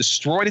that is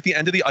destroyed at the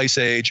end of the Ice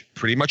Age,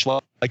 pretty much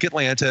like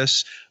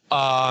Atlantis.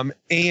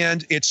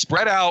 And it's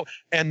spread out,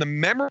 and the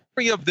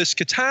memory of this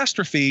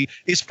catastrophe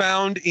is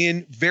found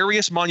in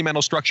various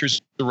monumental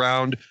structures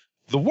around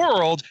the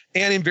world,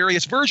 and in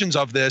various versions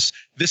of this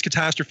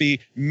catastrophe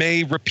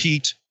may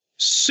repeat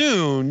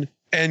soon,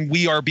 and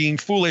we are being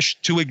foolish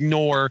to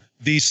ignore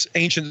these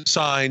ancient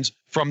signs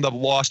from the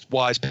lost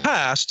wise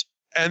past.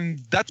 And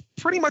that's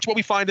pretty much what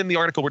we find in the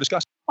article we're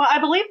discussing. Well, I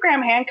believe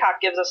Graham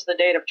Hancock gives us the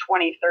date of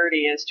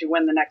 2030 as to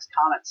when the next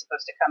comet's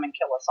supposed to come and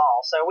kill us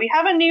all. So we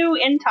have a new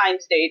end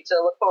times date to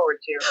look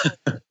forward to.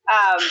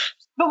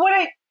 But what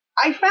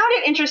I found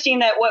it interesting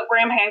that what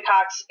Graham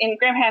Hancock's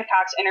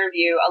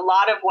interview, a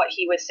lot of what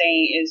he was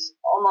saying is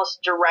almost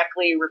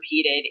directly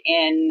repeated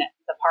in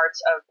the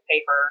parts of the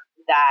paper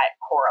that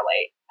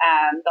correlate.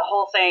 The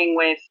whole thing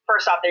with,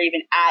 first off, they're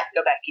even at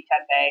Göbekli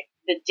Tepe.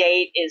 The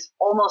date is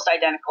almost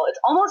identical. It's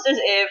almost as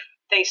if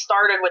they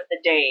started with the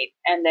date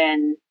and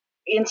then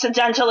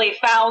incidentally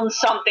found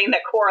something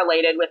that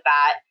correlated with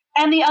that.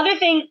 And the other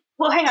thing,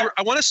 well, hang on.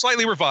 I want to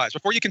slightly revise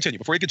before you continue.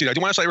 I do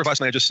want to slightly revise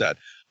something I just said.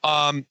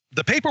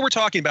 The paper we're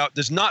talking about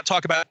does not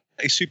talk about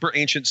a super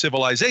ancient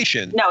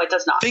civilization. No, it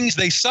does not. Things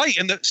they cite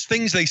in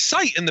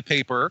the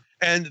paper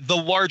and the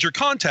larger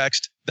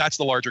context, that's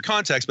the larger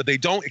context, but they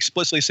don't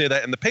explicitly say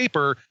that in the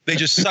paper. They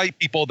just cite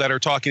people that are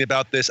talking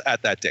about this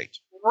at that date.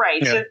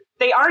 Right. Yeah. So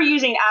they are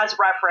using as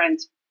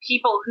reference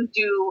people who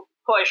do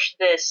push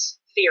this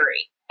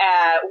theory,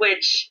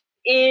 which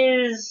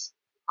is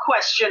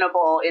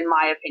questionable in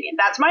my opinion.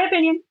 That's my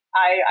opinion.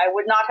 I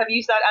would not have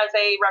used that as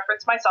a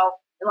reference myself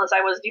unless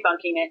I was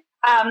debunking it.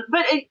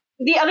 But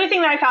the other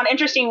thing that I found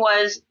interesting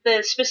was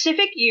the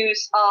specific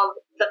use of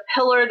the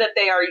pillar that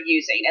they are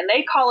using, and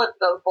they call it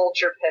the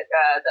vulture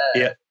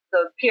pit,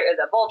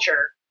 the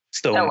vulture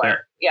stone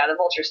pillar. Yeah, the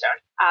vulture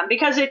stone.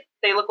 Because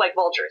they look like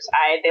vultures.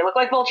 They look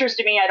like vultures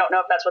to me. I don't know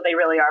if that's what they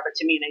really are, but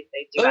to me,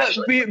 they do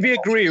actually. We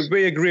agree.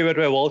 We agree that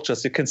they're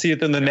vultures. You can see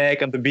it in the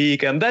neck and the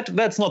beak, and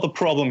that's not the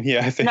problem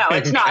here, I think. No,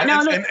 it's not.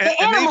 The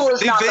animal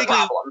is not the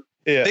problem.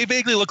 Yeah. They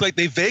vaguely look like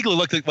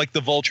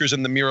the vultures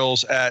in the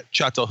murals at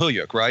Chateau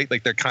Huyuk, right?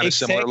 Like they're kind of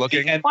similar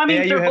looking. And well, I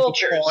mean, they're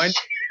vultures.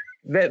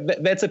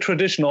 that's a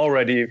tradition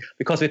already,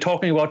 because we're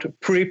talking about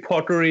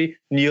pre-pottery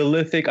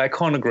Neolithic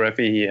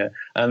iconography here.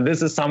 And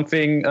this is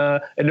something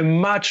in a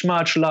much,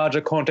 much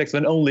larger context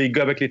than only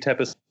Göbekli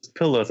Tepe's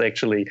pillars,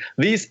 actually.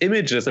 These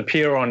images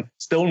appear on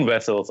stone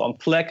vessels, on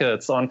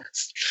placards, on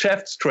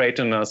shaft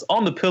straighteners,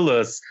 on the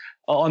pillars,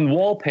 on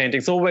wall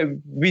paintings. So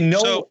we know...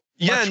 So,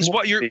 Jens,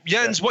 what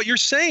you're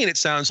saying, it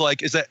sounds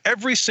like, is that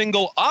every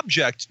single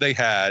object they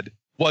had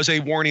was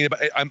a warning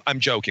about. I'm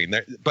joking,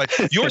 but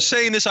you're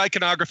saying this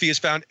iconography is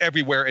found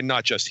everywhere and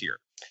not just here.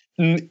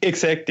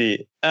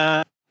 Exactly.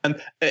 And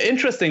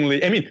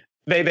interestingly, I mean,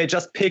 they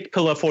just picked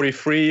Pillar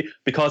 43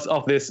 because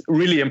of this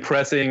really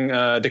impressive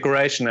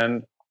decoration,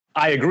 and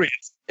I agree.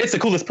 It's the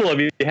coolest pillar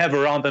we have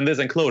around in this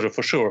enclosure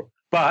for sure.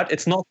 But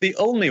it's not the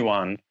only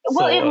one.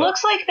 Well, it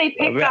looks like they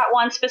picked that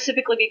one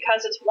specifically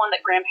because it's one that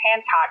Graham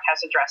Hancock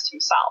has addressed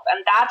himself.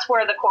 And that's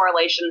where the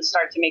correlations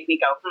start to make me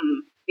go,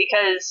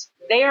 because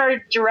they are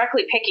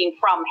directly picking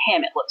from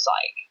him, it looks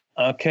like.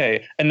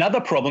 Okay.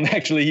 Another problem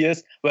actually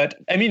is, but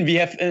I mean, we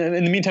have,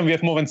 in the meantime, we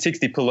have more than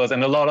 60 pillars,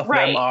 and a lot of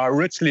them are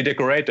richly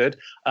decorated.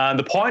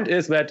 The point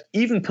is that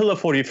even Pillar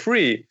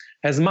 43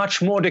 has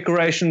much more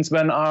decorations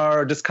than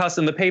are discussed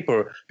in the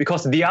paper,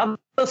 because the other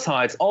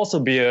sides also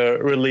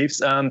bear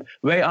reliefs and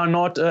they are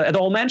not at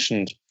all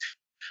mentioned.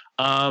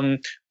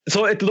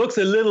 So it looks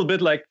a little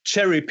bit like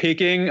cherry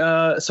picking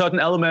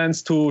certain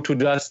elements to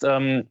just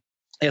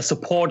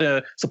support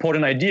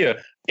an idea.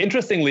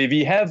 Interestingly,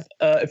 we have,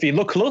 if we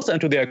look closer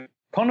into the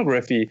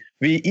iconography,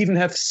 we even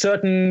have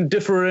certain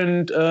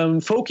different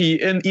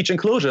foci in each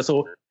enclosure.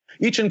 So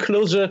each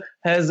enclosure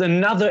has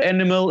another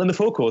animal in the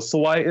focus. So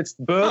why it's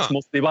birds,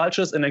 mostly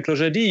vultures, in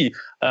enclosure D.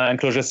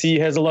 Enclosure C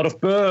has a lot of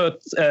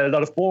birds, a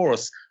lot of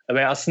boars.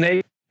 There are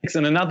snakes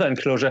in another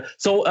enclosure.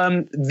 So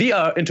we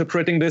are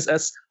interpreting this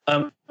as,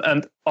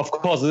 and of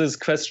course this is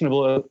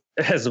questionable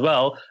as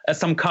well, as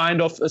some kind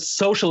of a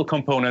social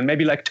component,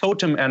 maybe like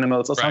totem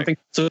animals or something.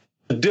 So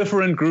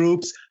different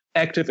groups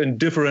active in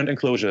different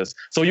enclosures.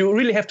 So you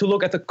really have to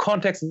look at the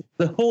context,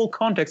 the whole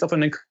context of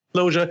an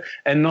enclosure,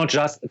 and not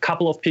just a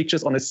couple of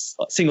pictures on a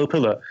single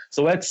pillar.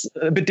 So that's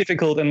a bit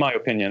difficult in my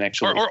opinion,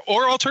 actually.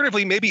 Or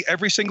alternatively, maybe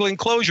every single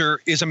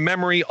enclosure is a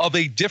memory of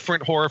a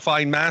different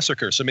horrifying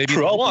massacre. So maybe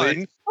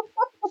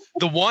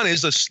the one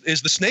is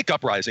the snake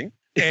uprising,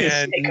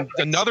 and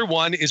another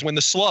one is when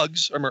the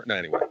slugs are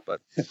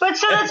But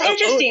so that's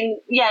interesting,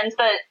 Jens,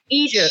 that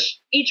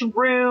each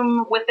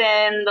room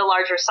within the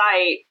larger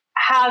site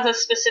has a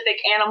specific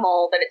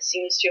animal that it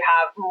seems to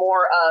have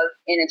more of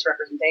in its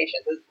representation.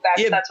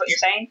 That's what you're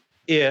saying?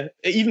 Yeah,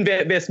 even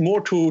there's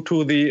more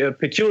to the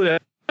peculiar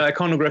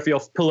iconography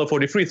of Pillar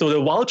 43. So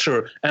the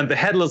vulture and the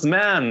headless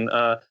man,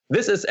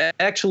 this is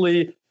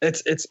actually,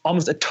 it's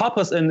almost a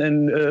topos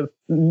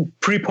in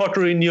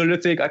pre-pottery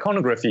Neolithic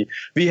iconography.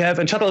 We have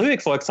in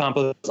Çatalhöyük, for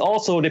example,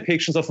 also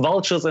depictions of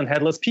vultures and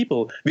headless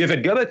people. We have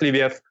at Göbekli, we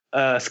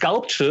have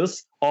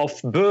sculptures of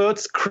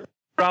birds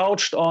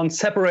crouched on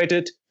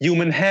separated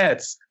human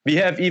heads. We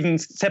have even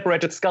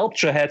separated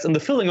sculpture heads in the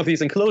filling of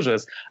these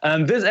enclosures.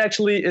 And this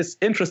actually is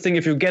interesting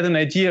if you get an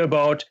idea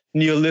about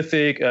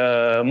Neolithic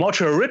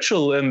mortuary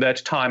ritual in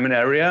that time and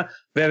area,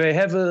 where they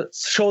have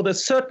showed a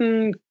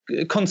certain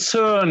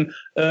concern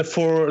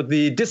for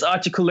the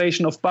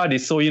disarticulation of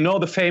bodies. So you know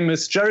the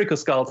famous Jericho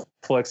skulls,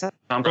 for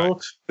example,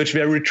 which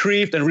were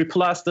retrieved and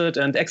replastered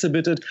and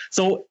exhibited.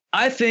 So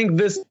I think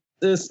there's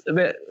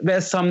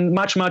some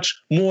much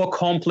more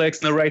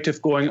complex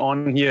narrative going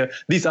on here.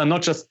 These are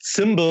not just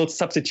symbols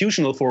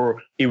substitutional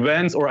for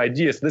events or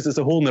ideas. This is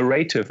a whole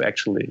narrative,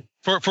 actually.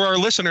 For our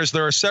listeners,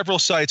 there are several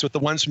sites, with the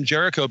ones from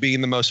Jericho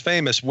being the most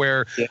famous,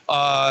 where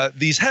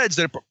these heads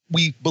that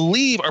we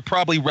believe are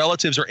probably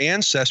relatives or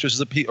ancestors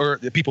of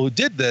the people who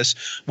did this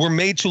were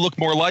made to look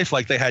more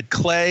lifelike. They had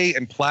clay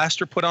and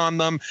plaster put on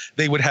them.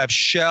 They would have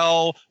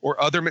shell or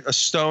a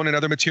stone and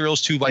other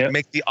materials to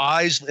make the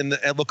eyes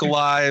look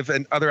alive,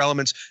 and other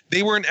elements.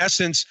 They were in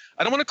essence,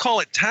 I don't want to call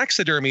it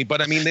taxidermy,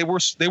 but I mean they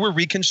were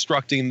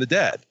reconstructing the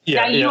dead.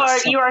 Yeah, you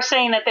are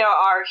saying that there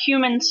are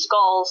human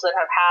skulls that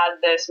have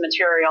had this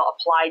material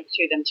applied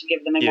to them to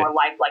give them a more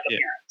lifelike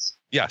appearance.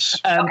 Yes.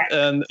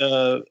 And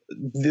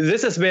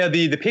this is where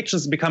the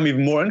depictions become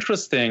even more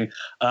interesting,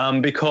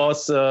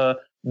 because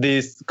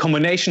this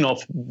combination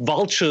of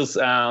vultures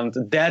and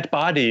dead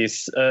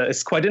bodies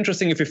is quite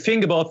interesting if you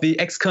think about the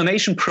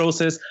excarnation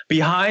process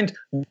behind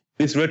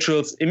these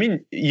rituals. I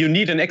mean, you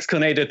need an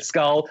excarnated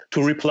skull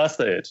to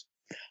replaster it.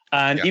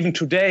 And even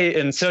today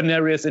in certain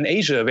areas in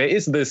Asia, there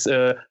is this,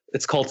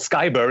 it's called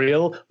sky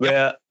burial,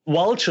 where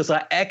vultures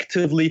are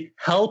actively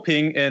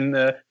helping in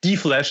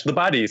deflesh the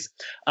bodies.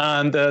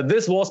 And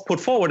this was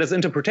put forward as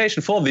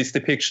interpretation for these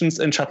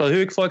depictions in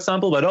Çatalhöyük, for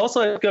example, but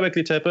also at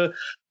Göbekli Tepe,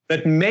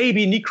 that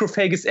maybe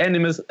necrophagous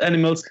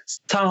animals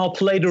somehow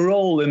played a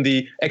role in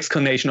the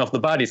excarnation of the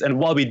bodies. And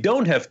while we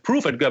don't have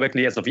proof at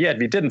Göbekli as of yet,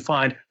 we didn't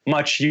find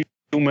much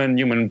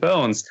human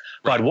bones.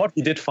 But what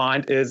we did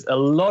find is a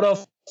lot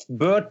of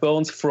bird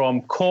bones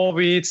from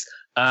corvids,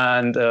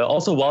 and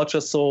also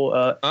vultures. So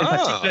in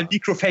particular,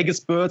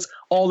 necrophagous birds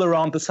all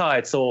around the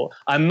site. So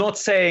I'm not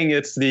saying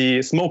it's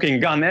the smoking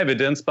gun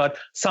evidence, but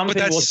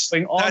something was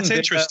going on. That's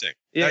interesting.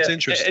 That's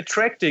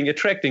interesting.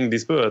 Attracting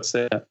these birds.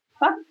 Yeah.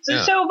 Huh?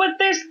 But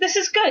this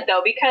is good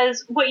though,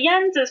 because what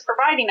Jens is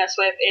providing us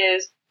with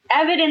is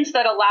evidence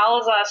that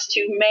allows us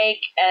to make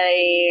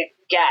a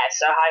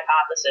guess, a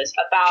hypothesis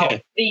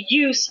about the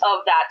use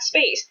of that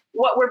space.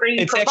 What we're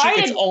being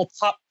provided.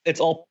 It's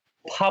all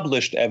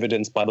published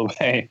evidence, by the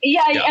way.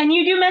 Yeah, and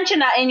you do mention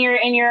that in your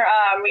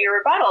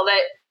rebuttal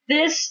that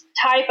this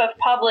type of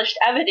published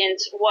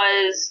evidence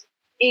was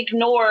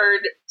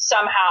ignored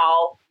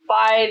somehow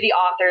by the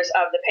authors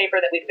of the paper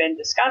that we've been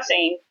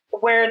discussing,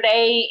 where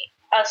they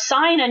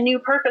assign a new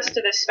purpose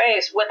to this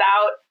space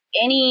without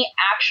any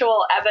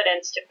actual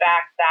evidence to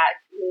back that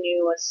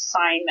new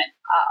assignment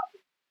up.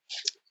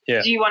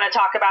 Yeah. Do you want to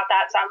talk about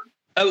that some?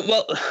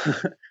 Well,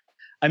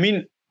 I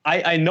mean,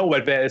 I know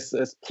that there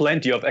is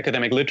plenty of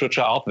academic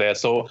literature out there,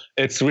 so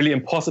it's really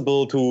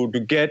impossible to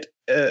get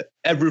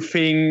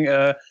everything.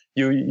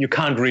 You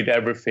can't read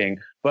everything.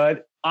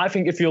 But I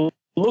think if you're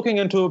looking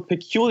into a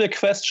peculiar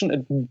question,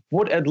 it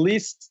would at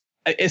least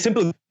a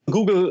simple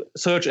Google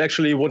search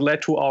actually would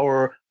lead to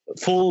our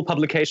full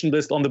publication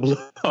list on the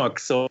blog.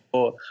 So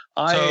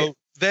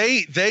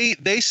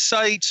they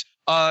cite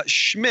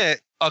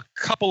Schmidt a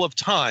couple of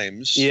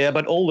times. Yeah,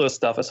 but older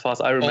stuff as far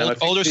as I remember.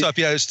 Older stuff,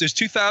 yeah. There's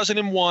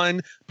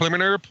 2001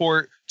 preliminary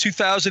report,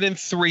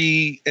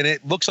 2003, and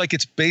it looks like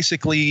it's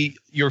basically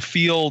your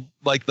field,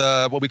 like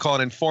what we call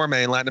an Informe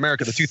in Latin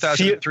America, the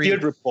 2003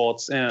 field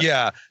reports.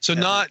 Yeah. So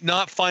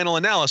not final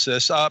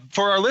analysis.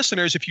 For our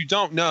listeners, if you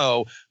don't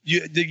know,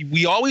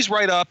 we always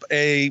write up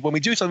when we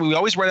do something, we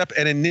always write up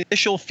an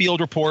initial field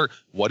report.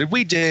 What did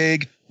we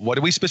dig? What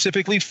did we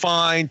specifically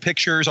find?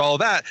 Pictures, all of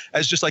that,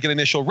 as just like an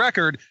initial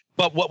record.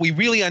 But what we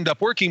really end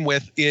up working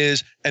with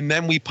is, and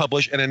then we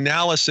publish an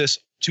analysis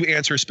to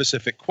answer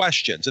specific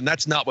questions. And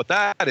that's not what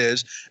that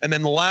is. And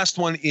then the last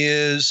one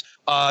is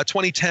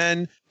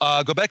 2010,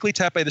 Göbekli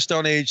Tepe, the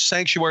Stone Age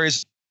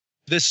sanctuaries.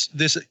 This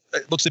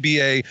looks to be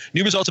a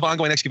new results of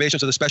ongoing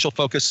excavations with a special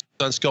focus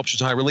on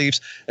sculptures and high reliefs.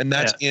 And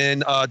that's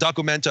in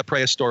Documenta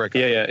Prehistorica.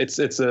 Yeah. It's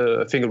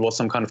I think it was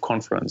some kind of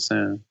conference.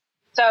 Yeah.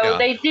 So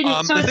they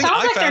didn't. So it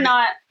sounds like they're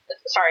not.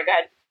 Sorry, go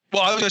ahead.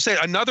 Well, I was going to say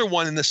another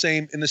one in the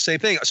same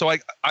thing. So I'm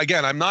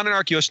not an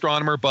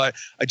archaeoastronomer, but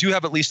I do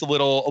have at least a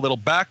little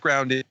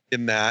background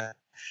in that.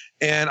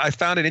 And I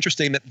found it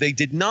interesting that they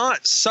did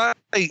not cite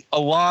a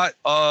lot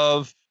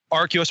of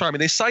archaeoastronomy. I mean,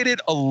 they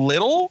cited a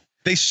little.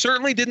 They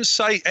certainly didn't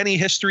cite any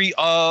history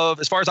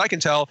of, as far as I can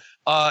tell,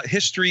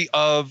 history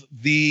of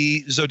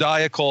the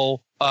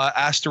zodiacal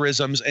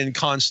asterisms and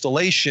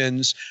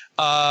constellations.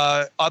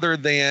 Other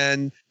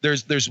than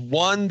there's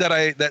one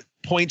that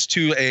points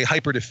to a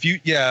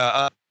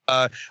hyperdiffusion.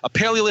 A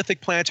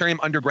Paleolithic planetarium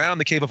underground,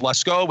 the Cave of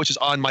Lascaux, which is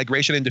on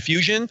migration and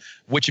diffusion,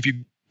 which if you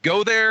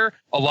go there,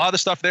 a lot of the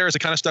stuff there is the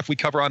kind of stuff we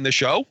cover on this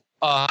show.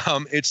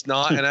 It's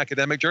not an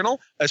academic journal,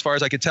 as far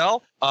as I could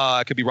tell.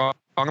 I could be wrong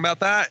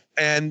about that.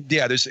 And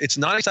yeah, it's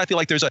not exactly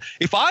like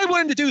if I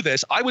wanted to do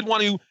this, I would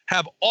want to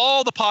have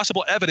all the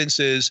possible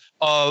evidences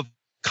of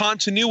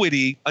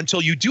continuity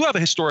until you do have a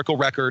historical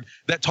record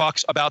that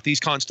talks about these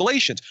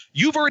constellations.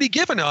 You've already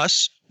given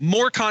us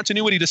more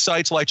continuity to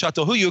sites like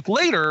Çatalhöyük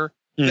later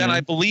than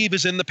I believe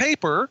is in the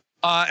paper.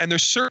 And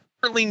there's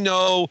certainly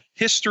no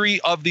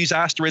history of these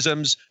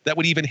asterisms that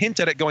would even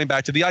hint at it going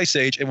back to the Ice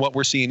Age and what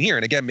we're seeing here.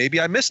 And again,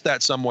 maybe I missed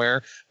that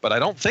somewhere, but I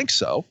don't think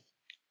so.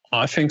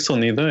 I think so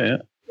neither, yeah.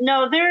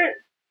 No,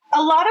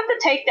 a lot of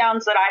the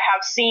takedowns that I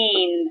have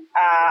seen,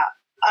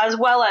 as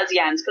well as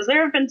Jens, because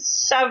there have been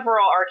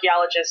several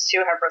archaeologists who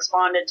have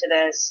responded to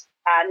this,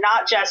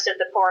 not just at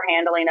the poor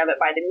handling of it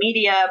by the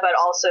media, but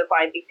also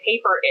by the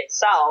paper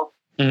itself.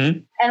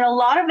 Mm-hmm. And a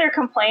lot of their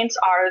complaints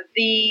are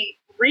the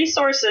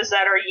resources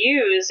that are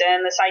used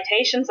and the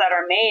citations that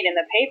are made in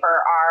the paper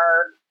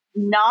are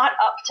not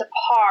up to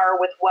par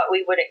with what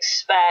we would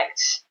expect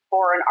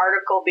for an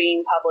article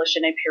being published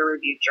in a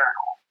peer-reviewed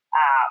journal.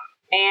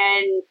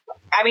 And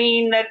I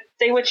mean,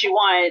 say what you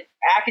want,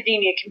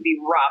 academia can be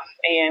rough,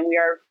 and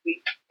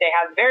they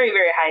have very,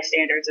 very high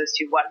standards as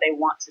to what they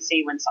want to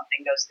see when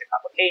something goes through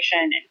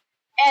publication.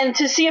 And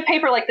to see a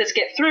paper like this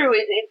get through,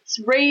 it's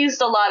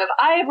raised a lot of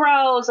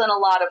eyebrows and a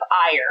lot of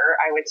ire,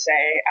 I would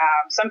say.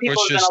 Some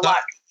people have been a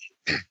lot.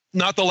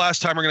 Not the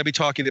last time we're going to be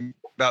talking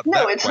about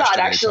No, it's not,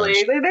 actually.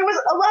 There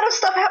was a lot of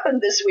stuff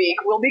happened this week.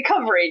 We'll be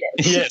covering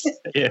it. Yes,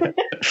 yeah.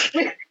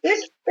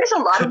 There's a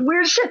lot of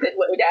weird shit that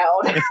went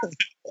down.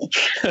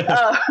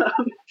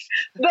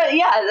 But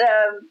yeah,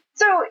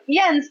 so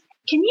Jens,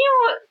 can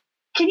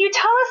you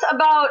tell us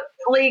about,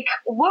 like,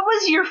 what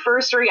was your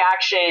first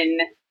reaction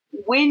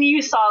when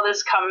you saw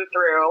this come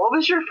through? What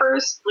was your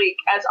first, like,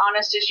 as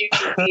honest as you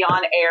can be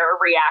on air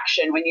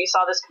reaction when you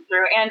saw this come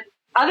through? And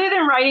other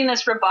than writing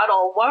this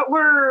rebuttal, what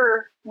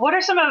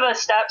are some of the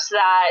steps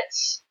that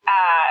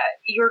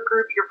your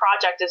group, your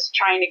project is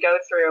trying to go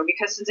through?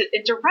 Because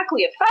it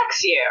directly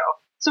affects you.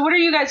 So what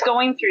are you guys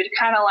going through to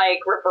kind of like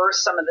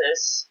reverse some of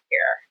this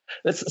here?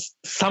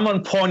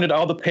 someone pointed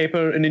out the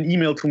paper in an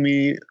email to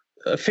me,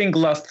 I think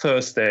last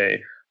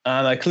Thursday.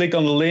 And I clicked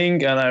on the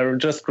link and I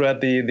just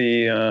read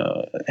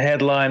the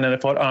headline and I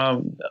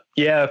thought,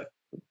 yeah,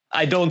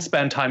 I don't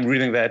spend time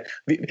reading that.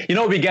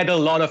 We get a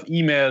lot of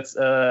emails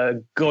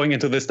going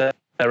into this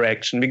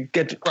direction. We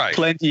get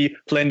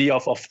plenty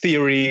of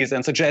theories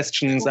and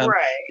suggestions, and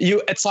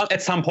you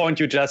at some point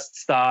you just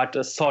start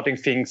sorting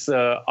things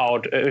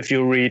out if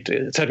you read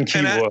certain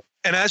keywords.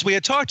 And as we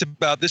had talked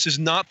about, this is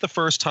not the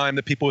first time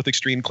that people with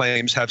extreme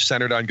claims have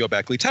centered on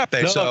Göbekli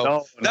Tepe.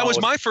 That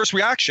was my first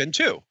reaction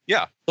too.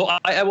 Yeah. So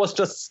I was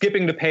just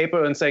skipping the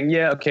paper and saying,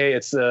 yeah, okay,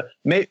 it's I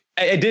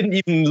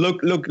didn't even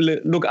look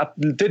up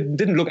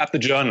the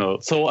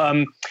journal.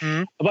 So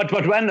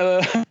but when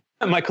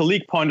my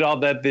colleague pointed out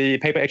that the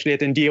paper actually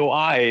had in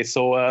DOI,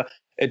 so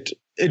it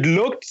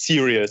looked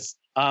serious.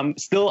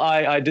 Still,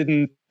 I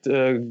didn't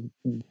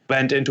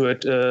went into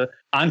it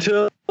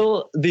until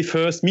the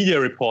first media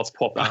reports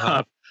popped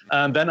up.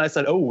 And then I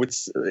said, oh,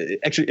 it's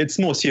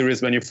more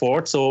serious than you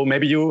thought. So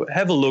maybe you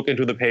have a look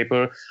into the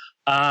paper.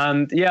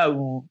 And yeah,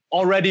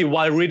 already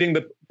while reading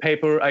the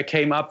paper, I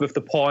came up with the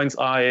points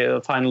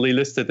I finally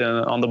listed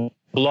on the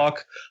blog.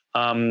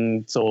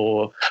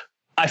 So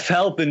I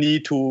felt the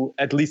need to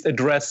at least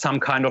address some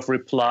kind of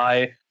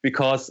reply,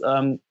 because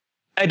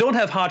I don't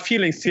have hard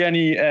feelings to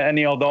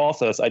any of the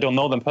authors. I don't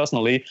know them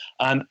personally.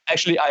 And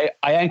actually, I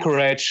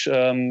encourage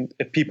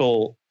if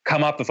people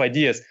come up with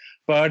ideas.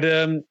 But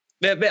there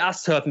are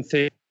certain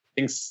things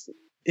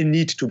that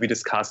need to be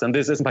discussed. And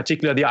this is in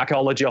particular the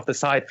archaeology of the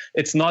site.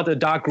 It's not a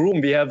dark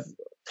room. We have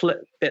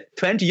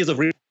 20 years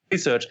of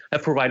research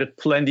have provided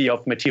plenty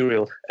of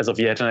material as of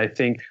yet. And I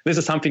think this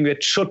is something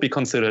that should be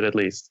considered at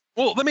least.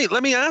 Well,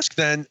 let me ask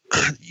then,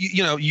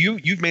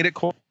 you've made it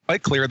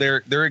quite clear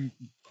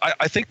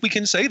I think we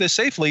can say this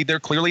safely. They're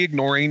clearly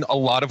ignoring a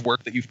lot of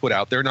work that you've put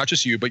out there, not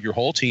just you, but your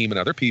whole team and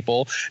other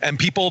people, and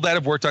people that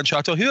have worked on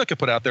Chateau Hiok have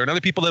put out there, and other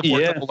people that have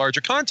worked on the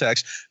larger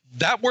context.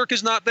 That work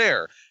is not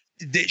there.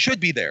 It should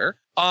be there.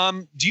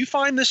 Do you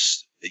find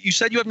this? You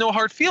said you have no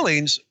hard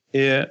feelings.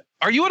 Yeah.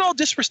 Are you at all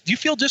do you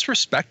feel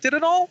disrespected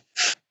at all?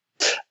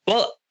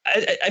 Well,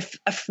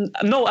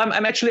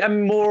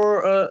 I'm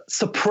more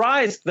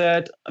surprised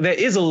that there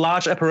is a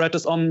large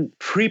apparatus on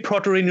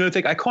pre-pottery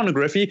Neolithic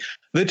iconography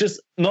which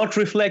is not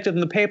reflected in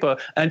the paper.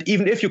 And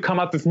even if you come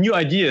up with new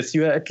ideas,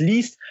 you at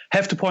least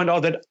have to point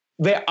out that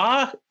there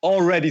are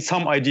already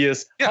some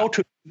ideas how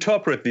to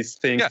interpret these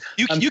things. Yeah,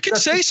 you can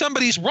say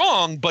somebody's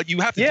wrong, but you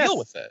have to deal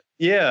with it.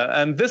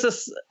 Yeah, and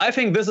I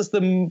think this is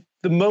the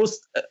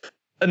most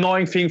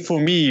annoying thing for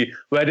me,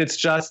 where it's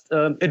just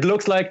it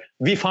looks like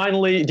we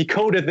finally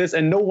decoded this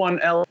and no one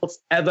else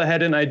ever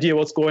had an idea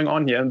what's going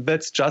on here, and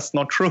that's just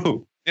not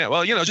true. Yeah,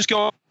 well, just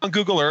go on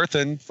Google Earth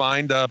and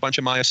find a bunch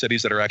of Maya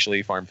cities that are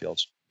actually farm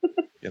fields.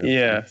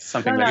 Yeah,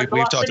 something like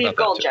we've talked about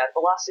that too.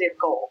 Velocity of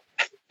gold.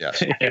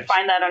 Yes. You can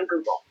find that on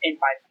Google in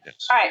 5 minutes.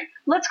 Yes. All right,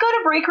 let's go to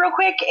break real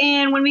quick,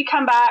 and when we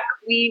come back,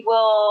 we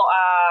will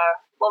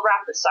we'll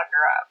wrap this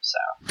sucker up. So.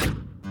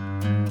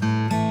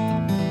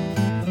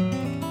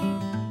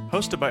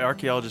 Hosted by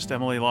archaeologist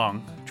Emily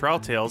Long, Trowel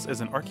Tales is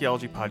an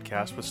archaeology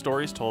podcast with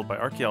stories told by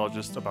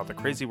archaeologists about the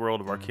crazy world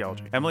of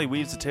archaeology. Emily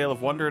weaves a tale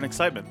of wonder and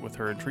excitement with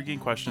her intriguing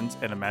questions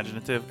and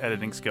imaginative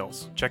editing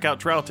skills. Check out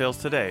Trowel Tales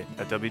today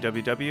at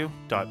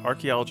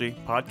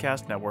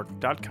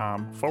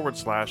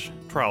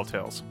www.archaeologypodcastnetwork.com/Trowel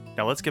Tales.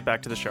 Now let's get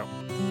back to the show.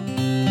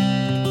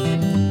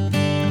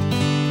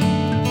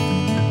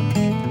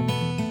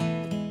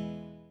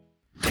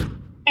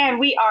 And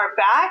we are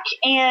back,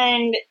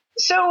 and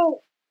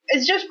so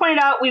as just pointed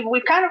out,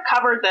 we've kind of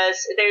covered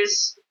this.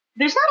 There's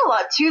not a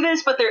lot to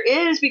this, but there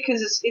is,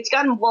 because it's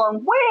gotten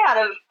blown way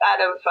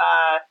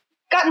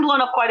gotten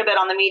blown up quite a bit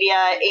on the media,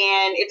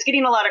 and it's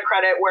getting a lot of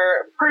credit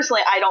where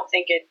personally I don't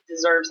think it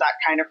deserves that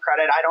kind of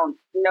credit. I don't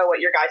know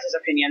what your guys'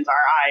 opinions are.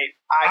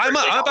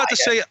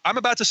 I'm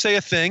about to say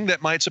a thing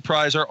that might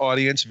surprise our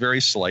audience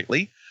very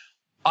slightly.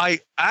 I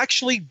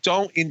actually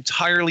don't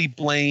entirely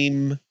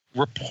blame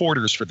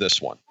reporters for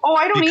this one. Oh,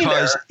 I don't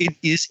either.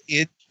 Because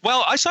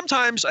well, I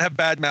sometimes have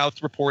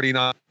bad-mouthed reporting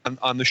on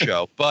the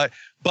show, but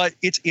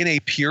it's in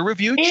a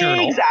peer-reviewed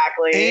journal.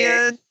 Exactly.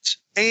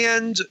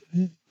 And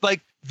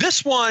like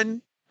this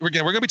one, we're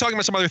going to be talking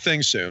about some other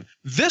things soon.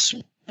 This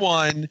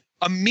one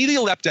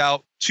immediately leapt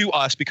out to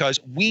us because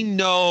we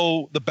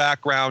know the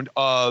background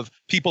of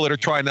people that are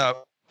trying to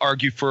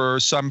argue for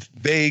some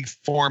vague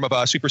form of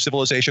a super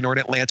civilization or an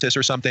Atlantis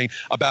or something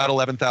about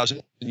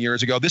 11,000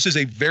 years ago. This is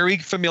a very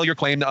familiar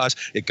claim to us.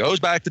 It goes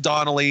back to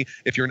Donnelly.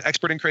 If you're an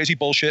expert in crazy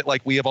bullshit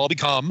like we have all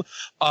become,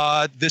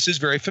 this is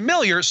very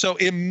familiar. So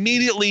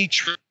immediately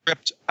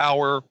tripped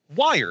our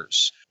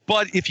wires.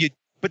 But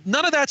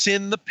none of that's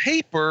in the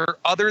paper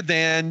other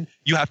than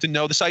you have to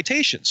know the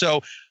citation.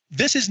 So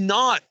this is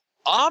not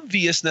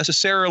obvious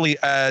necessarily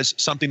as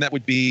something that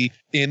would be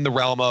in the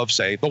realm of,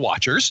 say, the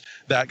Watchers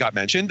that got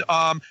mentioned.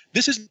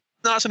 This is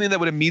not something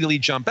that would immediately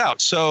jump out.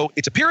 So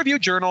it's a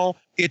peer-reviewed journal.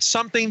 It's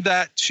something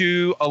that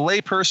to a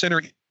layperson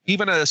or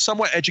even a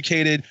somewhat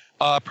educated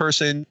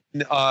person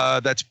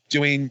that's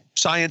doing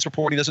science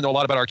reporting, doesn't know a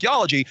lot about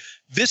archaeology,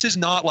 this is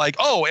not like,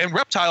 oh, and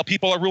reptile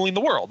people are ruling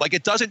the world. Like,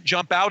 it doesn't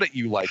jump out at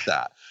you like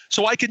that.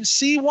 So I can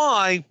see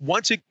why,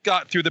 once it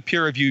got through the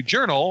peer-reviewed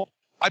journal,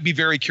 I'd be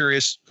very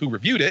curious who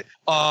reviewed it.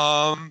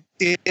 I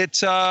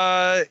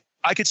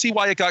could see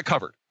why it got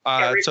covered.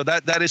 So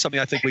that is something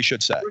I think we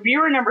should say.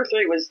 Reviewer number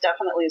 3 was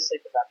definitely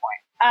asleep at that point.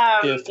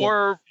 I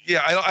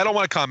don't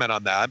want to comment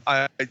on that.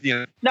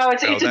 No,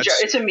 it's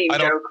a meme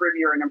joke.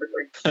 Reviewer number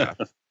 3.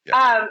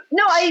 Yeah.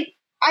 No, I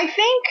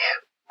think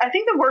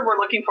the word we're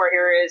looking for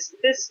here is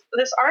this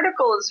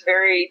article is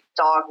very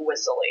dog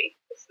whistly.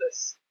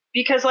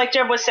 Because like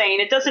Jeb was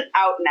saying, it doesn't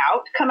out and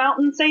out come out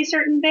and say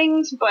certain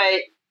things,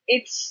 but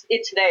it's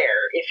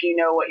there if you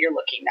know what you're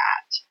looking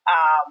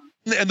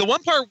at. And the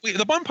one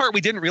part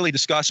we didn't really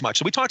discuss much.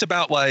 So we talked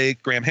about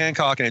like Graham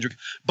Hancock and Andrew,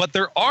 but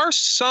there are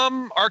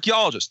some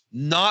archaeologists,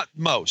 not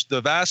most. The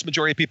vast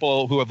majority of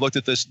people who have looked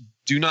at this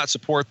do not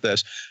support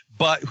this,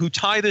 but who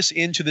tie this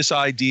into this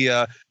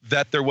idea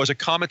that there was a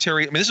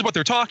cometary. I mean, this is what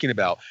they're talking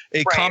about: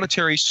 a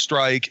cometary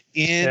strike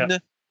in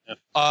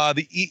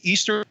the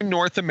Eastern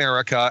North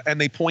America,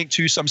 and they point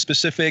to some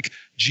specific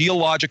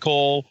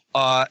geological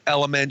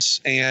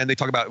elements, and they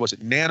talk about, was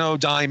it nano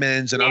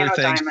diamonds and other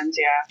things? Diamonds,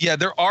 yeah,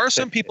 there are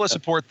some people that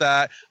support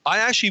that. I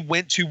actually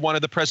went to one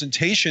of the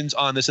presentations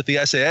on this at the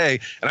SAA,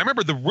 and I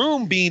remember the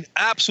room being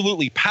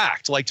absolutely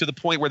packed, like to the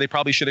point where they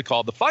probably should have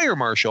called the fire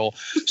marshal.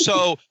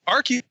 So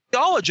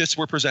archaeologists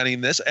were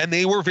presenting this, and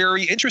they were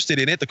very interested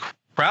in it. The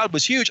crowd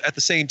was huge. At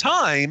the same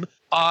time,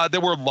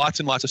 there were lots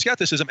and lots of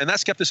skepticism, and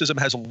that skepticism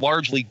has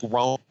largely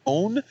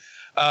grown.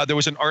 There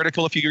was an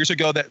article a few years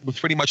ago that was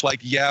pretty much like,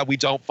 yeah, we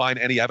don't find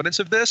any evidence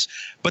of this.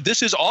 But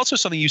this is also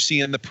something you see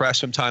in the press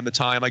from time to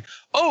time, like,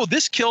 oh,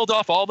 this killed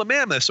off all the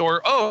mammoths,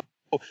 or, oh,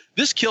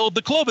 this killed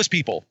the Clovis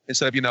people,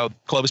 instead of,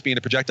 Clovis being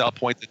a projectile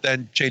point that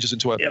then changes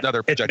into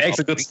another projectile. It makes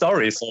a good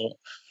story. So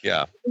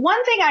yeah.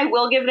 One thing I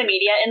will give the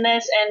media in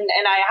this, and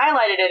I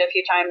highlighted it a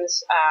few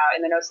times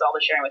in the notes that I'll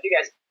be sharing with you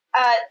guys.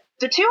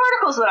 The 2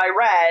 articles that I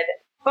read,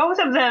 both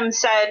of them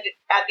said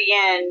at the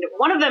end,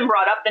 one of them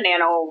brought up the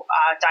nano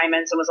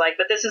diamonds and was like,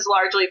 but this has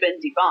largely been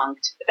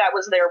debunked. That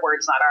was their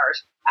words, not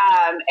ours.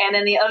 And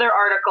then the other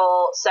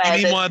article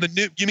said,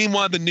 you mean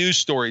one of the news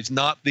stories,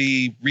 not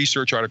the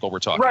research article we're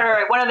talking about.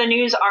 Right. One of the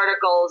news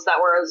articles that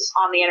was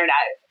on the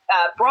internet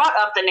brought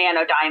up the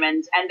nano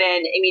diamonds and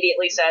then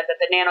immediately said that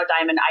the nano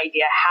diamond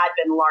idea had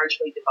been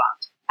largely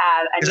debunked.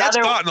 That's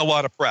gotten a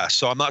lot of press,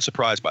 so I'm not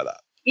surprised by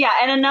that. Yeah,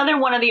 and another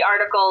one of the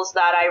articles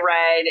that I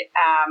read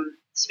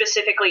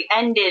specifically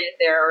ended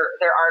their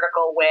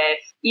article with,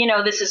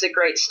 this is a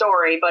great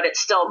story, but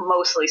it's still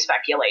mostly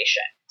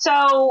speculation.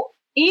 So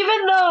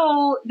even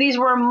though these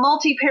were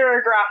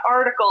multi-paragraph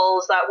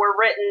articles that were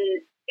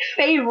written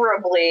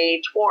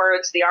favorably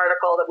towards the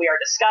article that we are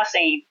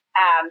discussing,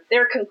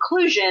 their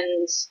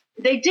conclusions,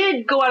 they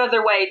did go out of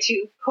their way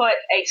to put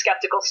a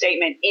skeptical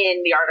statement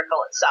in the article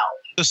itself.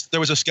 There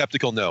was a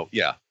skeptical note,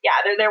 yeah. Yeah,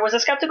 there was a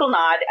skeptical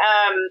nod,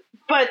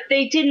 but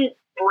they didn't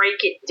break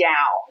it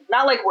down,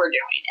 not like we're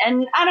doing.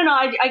 And I don't know,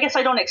 I guess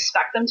I don't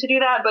expect them to do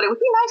that, but it would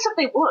be nice if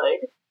they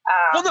would.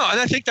 Well, no, and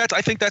I think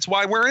that's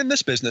why we're in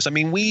this business. I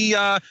mean,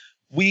 I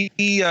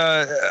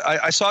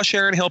saw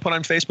Sharon Hill put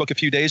on Facebook a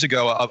few days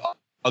ago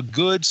a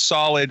good,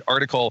 solid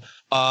article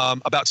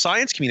about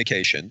science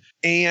communication.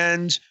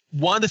 And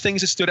one of the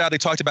things that stood out, they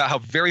talked about how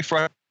very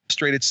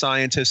frustrated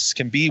scientists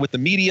can be with the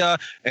media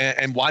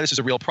and why this is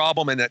a real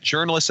problem, and that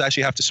journalists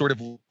actually have to sort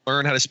of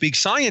learn how to speak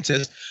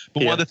scientist.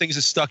 But one of the things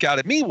that stuck out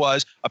at me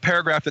was a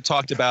paragraph that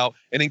talked about,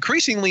 and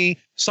increasingly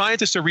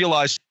scientists are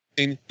realizing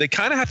they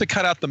kind of have to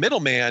cut out the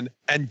middleman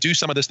and do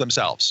some of this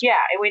themselves. Yeah,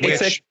 we do.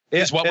 Which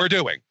is what we're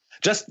doing.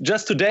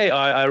 Just today,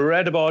 I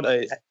read about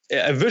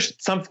I wish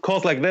some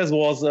course like this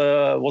was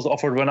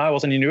offered when I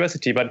was in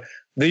university, but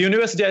the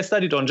university I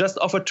studied on just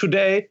offered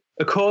today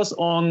a course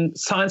on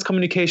science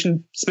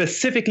communication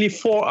specifically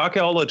for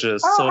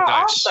archaeologists. Oh, so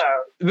awesome.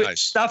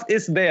 Nice. Stuff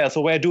is there,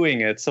 so we're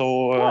doing it.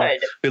 So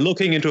we're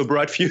looking into a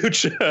bright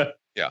future.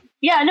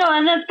 Yeah, no,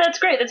 and that's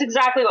great. That's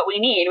exactly what we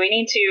need. We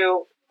need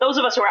to, those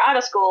of us who are out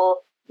of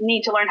school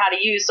need to learn how to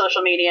use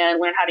social media and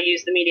learn how to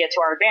use the media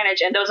to our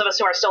advantage. And those of us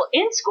who are still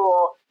in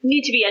school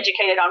need to be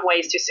educated on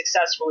ways to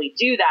successfully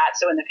do that.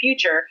 So in the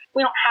future,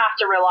 we don't have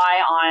to rely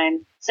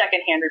on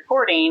secondhand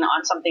reporting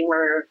on something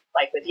where,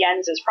 like with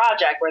Jens's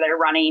project, where they're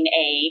running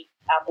a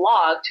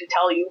blog to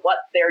tell you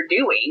what they're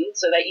doing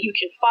so that you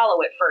can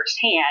follow it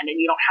firsthand and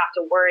you don't have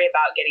to worry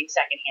about getting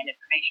secondhand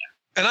information.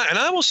 And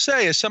I will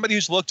say, as somebody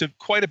who's looked at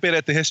quite a bit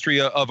at the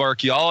history of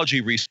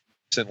archaeology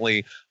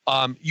recently,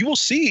 you will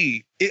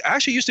see it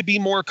actually used to be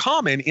more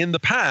common in the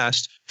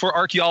past for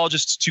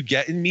archaeologists to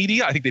get in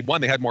media. I think they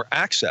had more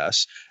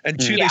access, and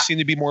two, they seem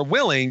to be more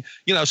willing.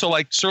 So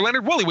like Sir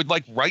Leonard Woolley would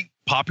write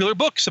popular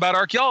books about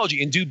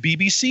archaeology and do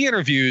BBC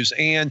interviews,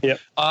 and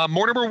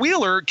Mortimer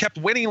Wheeler kept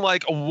winning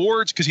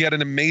awards because he had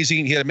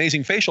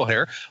amazing facial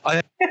hair.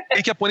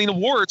 He kept winning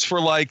awards for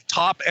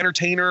top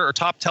entertainer or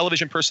top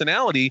television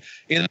personality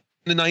in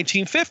the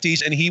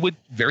 1950s, and he would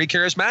very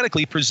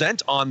charismatically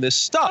present on this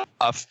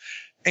stuff.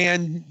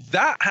 And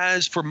that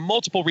has, for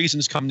multiple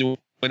reasons, come to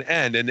an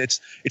end. And it's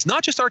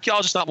not just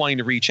archaeologists not wanting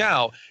to reach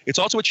out. It's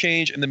also a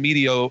change in the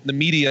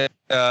media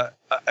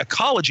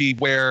ecology,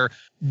 where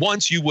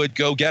once you would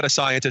go get a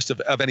scientist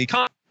of any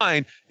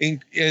kind,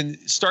 in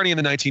starting in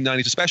the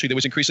 1990s especially, there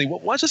was increasingly,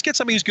 well, let's just get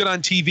somebody who's good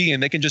on TV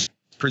and they can just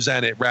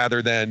present it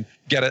rather than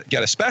get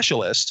a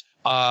specialist.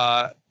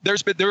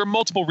 There are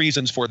multiple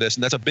reasons for this,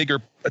 and that's a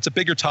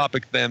bigger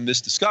topic than this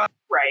discussion.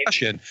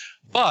 Right.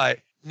 But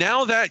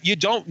now that you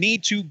don't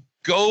need to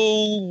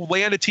go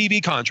land a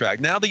TV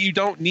contract, now that you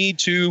don't need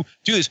to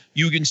do this,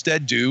 you can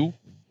instead do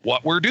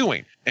what we're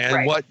doing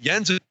and what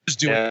Jens is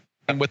doing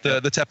with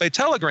the Tepe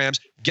telegrams,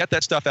 get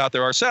that stuff out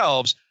there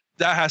ourselves.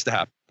 That has to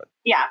happen.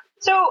 Yeah.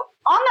 So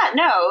on that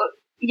note,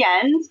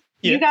 Jens,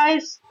 you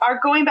guys are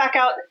going back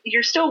out.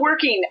 You're still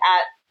working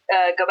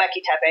at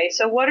Göbekli Tepe.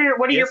 So what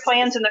are your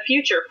plans in the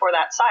future for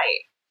that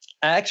site?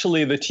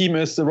 Actually, the team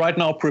is right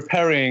now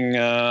preparing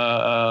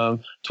to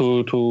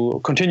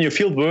continue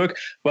field work,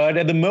 but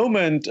at the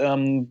moment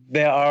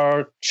there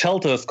are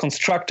shelters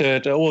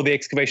constructed over the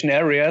excavation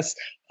areas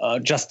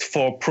just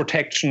for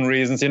protection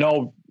reasons. You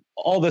know,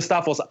 all the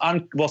stuff was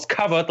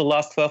covered the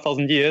last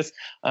 12,000 years.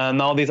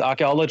 Now these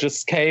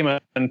archaeologists came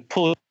and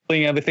pulled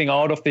everything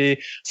out of the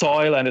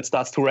soil, and it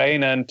starts to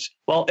rain. And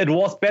well, it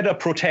was better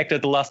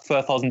protected the last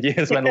 12,000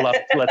 years than the last,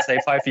 let's say,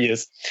 5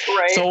 years.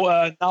 Right.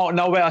 So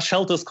now there are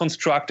shelters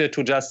constructed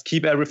to just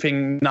keep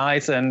everything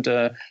nice and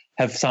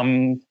have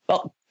some.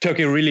 Well,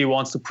 Turkey really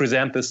wants to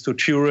present this to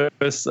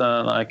tourists.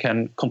 I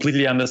can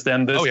completely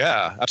understand this. Oh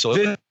yeah,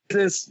 absolutely.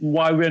 This is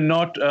why we're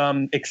not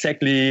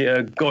exactly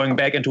going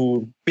back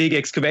into big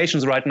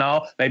excavations right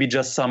now. Maybe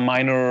just some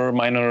minor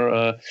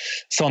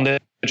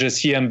sondages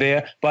here and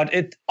there. But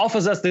it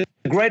offers us the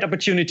great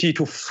opportunity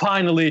to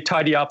finally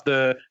tidy up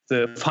the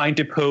find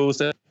depots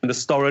and the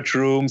storage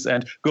rooms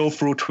and go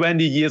through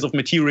 20 years of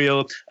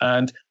material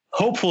and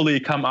hopefully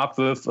come up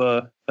with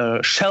a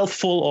shelf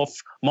full of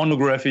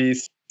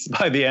monographies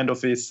by the end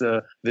of this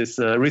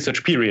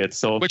research period.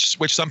 So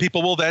which some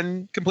people will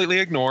then completely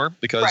ignore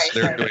because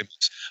they're doing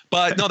this.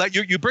 But no, that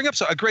you bring up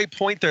a great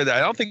point there that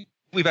I don't think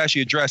we've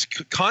actually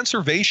addressed.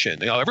 Conservation.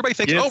 You know, everybody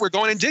thinks, oh, we're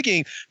going and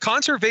digging.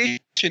 Conservation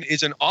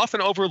is an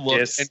often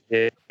overlooked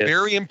and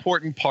very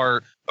important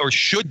part, or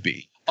should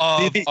be,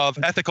 of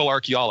ethical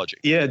archaeology.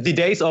 Yeah, the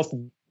days of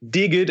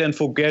dig it and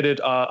forget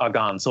it are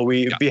gone. So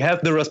we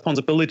have the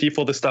responsibility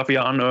for the stuff we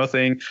are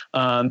unearthing,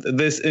 and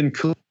this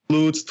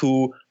includes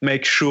to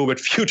make sure that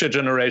future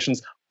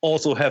generations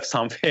also have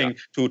something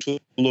to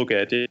look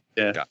at.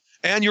 Yeah.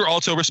 And you're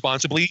also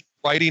responsibly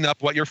writing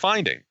up what you're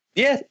finding.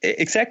 Yeah,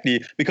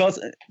 exactly. Because,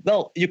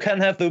 well, you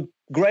can have the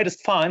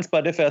greatest finds,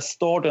 but if they're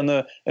stored in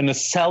a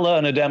cellar,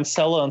 in a damn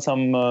cellar, in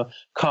some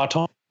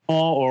carton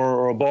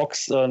or a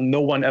box,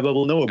 no one ever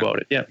will know about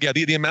it. Yeah.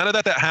 The amount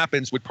of that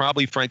happens would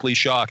probably, frankly,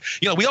 shock.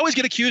 You know, we always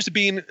get accused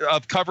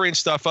of covering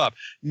stuff up.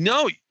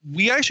 No,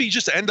 we actually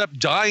just end up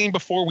dying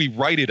before we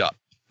write it up.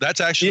 That's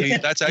actually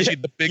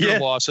the bigger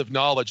loss of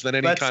knowledge than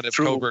any kind of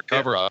covert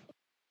cover-up.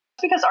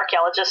 It's because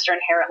archaeologists are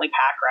inherently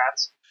pack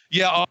rats.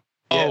 Yeah.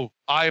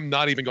 I am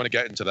not even going to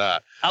get into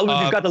that. We've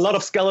got a lot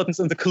of skeletons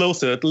in the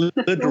closet,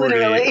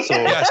 literally. So.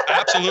 Yes,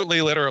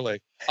 absolutely,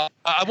 literally.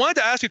 I wanted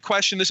to ask a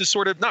question. This is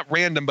sort of not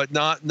random, but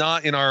not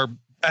in our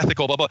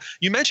ethical blah blah.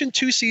 You mentioned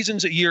 2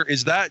 seasons a year.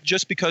 Is that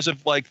just because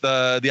of like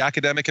the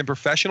academic and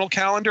professional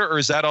calendar, or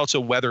is that also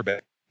weather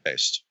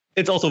based?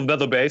 It's also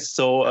weather-based,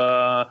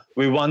 so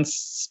we once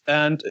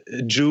spent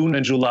June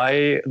and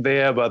July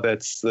there, but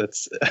that's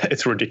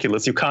it's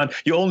ridiculous. You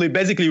only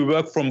basically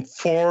work from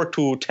 4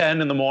 to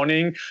 10 in the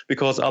morning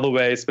because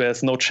otherwise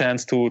there's no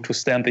chance to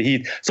stand the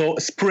heat. So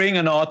spring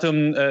and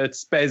autumn,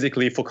 it's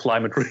basically for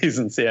climate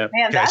reasons. Yeah.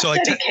 Man, that's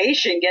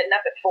dedication. Getting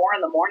up at 4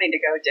 in the morning to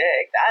go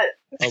dig.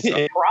 That's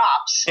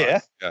props.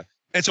 Yeah.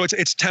 And so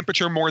it's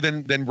temperature more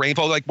than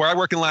rainfall. Like where I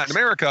work in Latin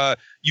America,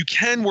 you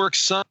can work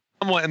somewhat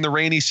in the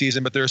rainy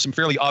season, but there are some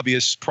fairly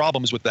obvious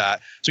problems with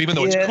that. So even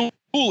though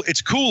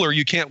it's cooler,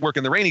 you can't work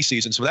in the rainy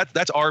season. So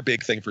that's our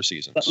big thing for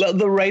seasons.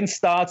 The rain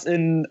starts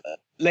in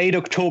late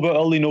October,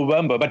 early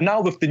November. But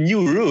now with the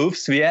new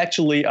roofs, we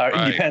actually are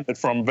independent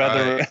from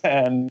weather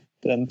and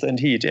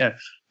heat. Yeah.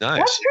 Nice.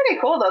 That's pretty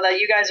cool though that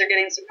you guys are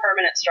getting some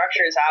permanent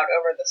structures out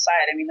over the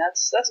site. I mean,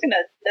 that's gonna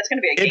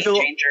be a game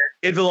changer.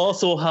 It will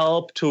also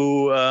help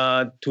to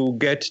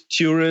get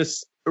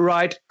tourists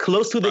right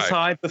close to the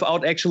site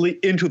without actually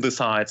into the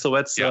site. So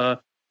that's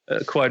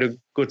quite a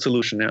good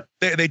solution. Yeah.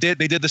 They did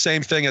the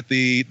same thing at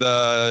the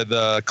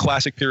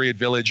classic period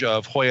village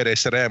of Joia de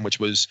Serem, which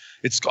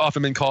it's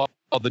often been called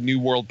the New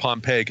World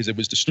Pompeii because it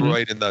was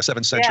destroyed in the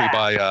 7th century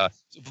by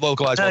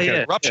localized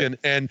volcanic eruption.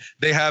 And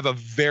they have a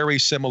very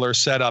similar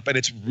setup, and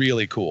it's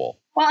really cool.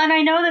 Well, and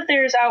I know that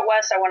there's out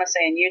west, I want to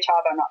say in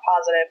Utah, but I'm not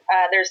positive,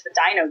 there's the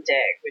Dino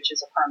Dig, which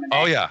is a permanent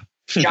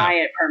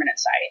giant permanent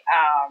site.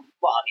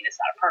 Well, I mean, it's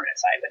not a permanent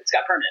site, but it's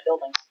got permanent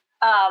buildings.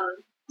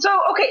 So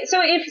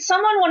if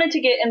someone wanted to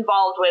get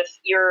involved with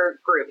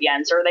your group,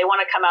 Jens, or they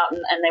want to come out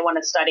and they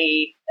want to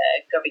study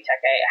Göbekli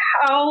Tepe,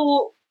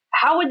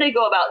 how would they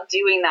go about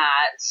doing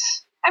that?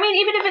 I mean,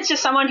 even if it's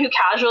just someone who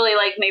casually,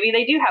 like, maybe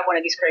they do have one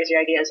of these crazy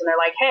ideas and they're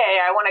like, hey,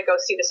 I want to go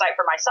see the site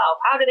for myself.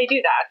 How do they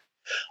do that?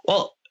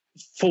 Well,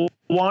 for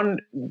one,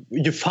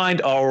 you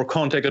find our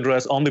contact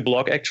address on the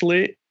blog,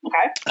 actually.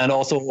 Okay. And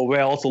also, there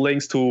are also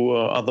links to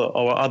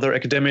our other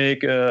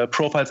academic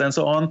profiles and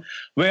so on.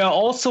 There are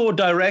also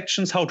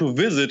directions how to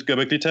visit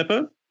Göbekli Tepe.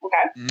 Okay.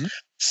 Mm-hmm.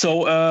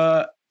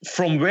 So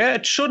from where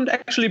it shouldn't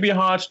actually be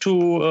hard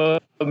to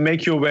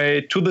make your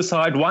way to the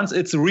site once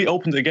it's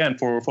reopened again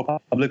for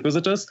public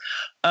visitors.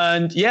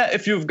 And yeah,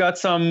 if you've got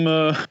some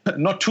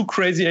not too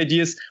crazy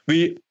ideas,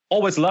 we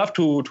always love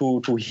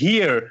to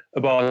hear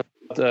about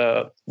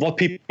what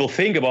people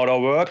think about our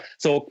work.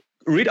 So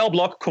read our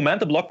blog,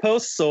 comment the blog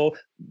posts. So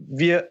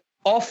we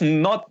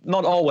often, not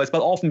always,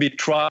 but often we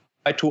try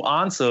to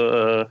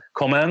answer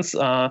comments,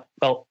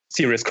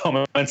 serious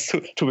comments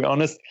to be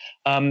honest.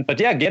 But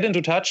yeah, get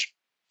into touch.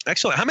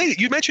 Excellent. How many,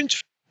 you mentioned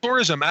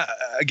tourism,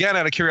 again,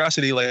 out of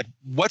curiosity, like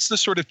what's the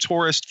sort of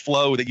tourist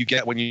flow that you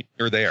get when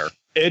you're there?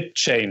 It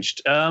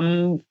changed.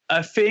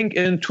 I think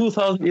in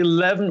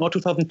 2011 or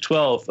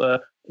 2012,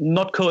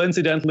 not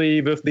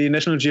coincidentally with the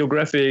National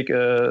Geographic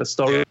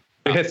story.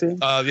 I think.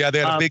 Yeah, they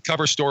had a big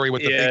cover story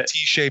with the big T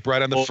shape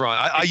right on the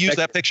front. I use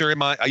that picture in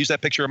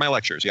my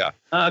lectures. Yeah.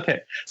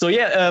 Okay. So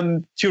yeah,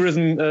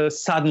 tourism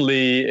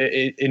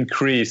suddenly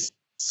increased.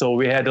 So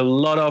we had a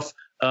lot of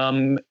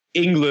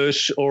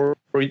English or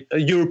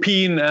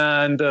European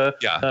and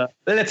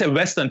let's say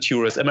Western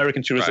tourists,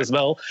 American tourists as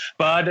well.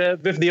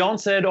 But with the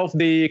onset of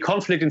the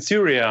conflict in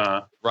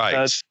Syria,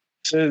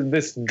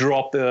 this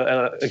dropped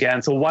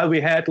again. So while we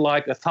had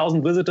like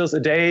 1,000 visitors a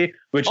day,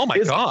 which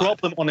is a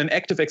problem on an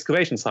active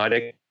excavation site.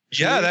 Actually,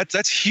 yeah,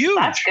 that's huge.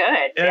 That's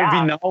good.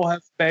 We now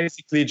have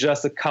basically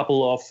just a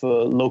couple of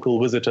local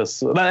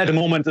visitors. Well, at the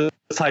moment, the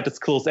site is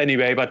closed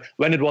anyway, but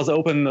when it was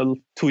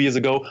open 2 years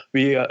ago,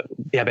 we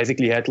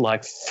basically had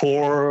like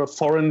 4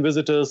 foreign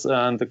visitors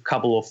and a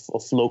couple of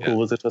local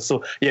visitors.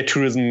 So yeah,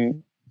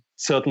 tourism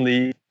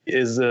certainly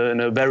is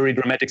in a very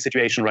dramatic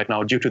situation right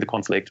now due to the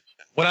conflict.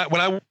 When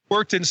I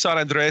worked in San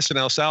Andres in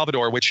El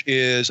Salvador, which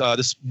is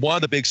this one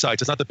of the big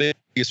sites, it's not the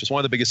biggest, it's one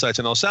of the biggest sites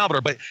in El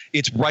Salvador, but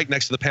it's right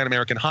next to the Pan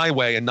American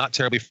Highway and not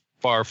terribly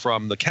far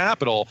from the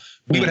capital,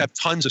 we would have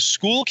tons of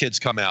school kids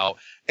come out,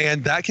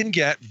 and that can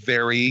get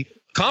very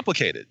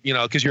complicated,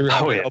 because you're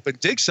having an open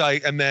dig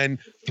site and then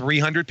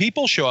 300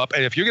 people show up,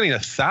 and if you're getting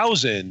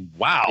 1,000,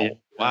 wow.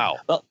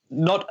 Well,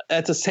 not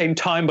at the same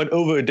time, but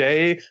over a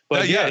day.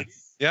 But yeah.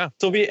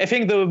 So I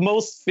think the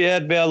most we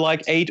had were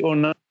like 8 or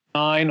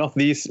 9 of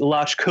these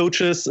large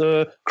coaches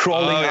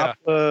crawling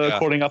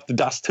up the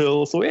dust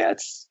hill. So yeah,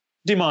 it's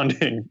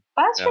demanding.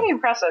 That's pretty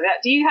impressive.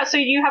 Do you have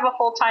a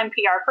full-time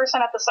PR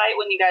person at the site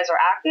when you guys are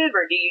active,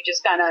 or do you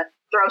just kind of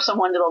throw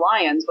someone to the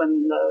lions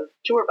when the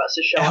tour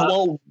buses show up?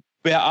 Well,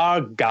 there are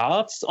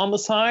guards on the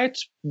site,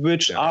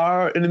 which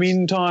are in the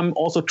meantime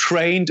also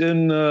trained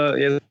in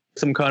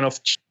some kind of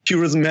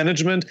tourism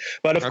management.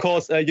 But of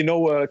course,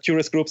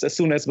 tourist groups, as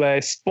soon as they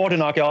spot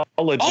an archaeologist.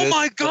 Oh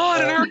my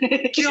God, an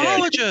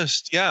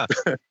archaeologist! Yeah.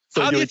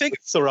 So how do you think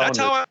that's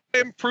how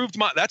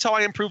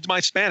I improved my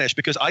Spanish,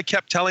 because I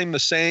kept telling the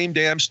same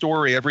damn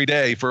story every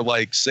day for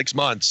like 6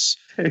 months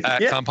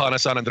at Campana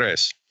San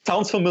Andres.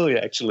 Sounds familiar,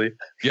 actually.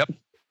 Yep.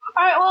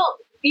 All right. Well,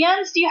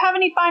 Jens, do you have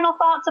any final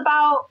thoughts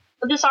about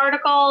this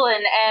article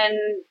and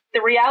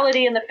the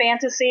reality and the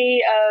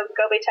fantasy of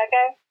Göbekli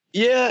Tepe?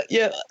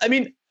 Yeah. I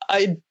mean,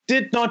 I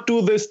did not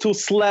do this to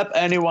slap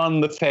anyone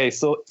in the face.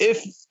 So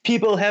if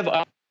people have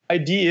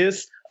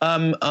ideas,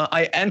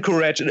 I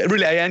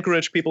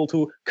encourage people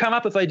to come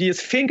up with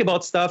ideas, think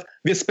about stuff.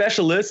 We're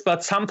specialists,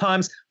 but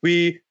sometimes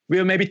we're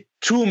maybe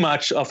too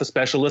much of a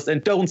specialist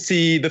and don't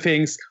see the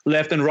things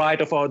left and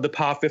right of the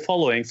path we're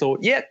following. So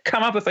yeah,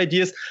 come up with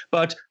ideas,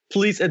 but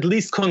please at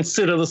least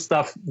consider the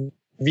stuff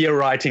we're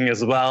writing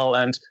as well.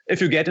 And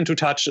if you get into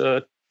touch,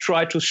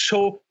 try to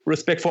show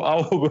respect for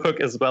our work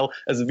as well,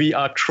 as we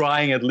are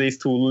trying at least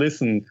to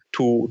listen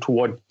to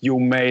what you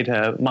might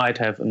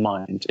have in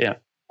mind. Yeah.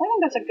 I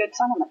think that's a good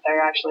sentiment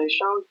there, actually.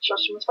 Show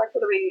some respect for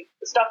the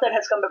stuff that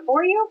has come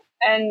before you,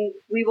 and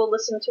we will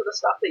listen to the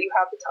stuff that you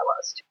have to tell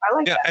us. I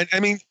like that. And I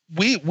mean,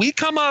 we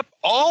come up,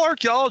 all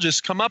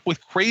archaeologists come up with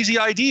crazy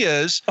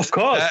ideas. Of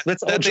course.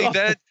 That's our job.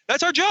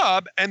 That's our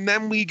job. And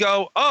then we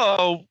go,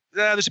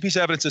 there's a piece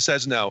of evidence that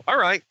says no. All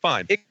right,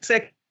 fine.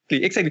 Exactly.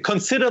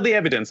 Consider the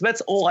evidence.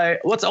 That's all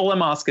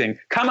I'm asking.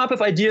 Come up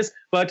with ideas,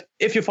 but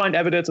if you find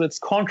evidence that's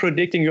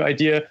contradicting your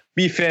idea,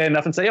 be fair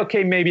enough and say,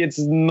 okay, maybe it's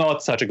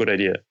not such a good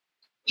idea.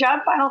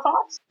 Jeb, final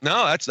thoughts?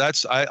 No,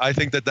 I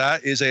think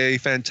that is a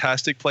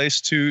fantastic place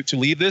to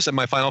leave this. And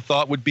my final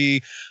thought would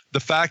be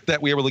the fact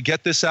that we were able to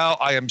get this out.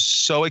 I am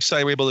so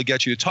excited we're able to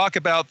get you to talk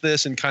about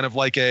this in kind of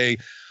like a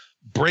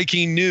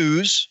breaking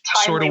news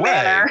sort of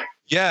way.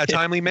 Yeah,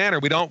 timely manner.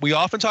 We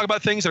often talk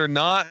about things that are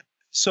not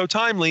so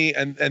timely,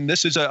 and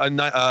this is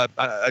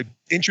a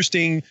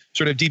interesting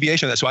sort of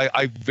deviation of that. So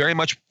I very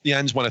much,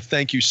 Jens, want to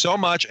thank you so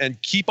much,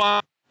 and keep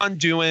on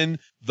doing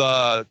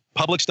the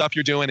public stuff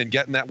you're doing and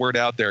getting that word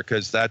out there,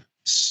 because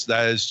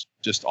That is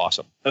just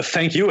awesome.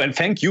 Thank you. And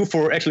thank you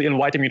for actually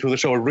inviting me to the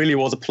show. It really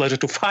was a pleasure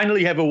to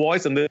finally have a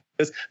voice in this,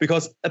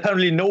 because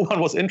apparently no one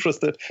was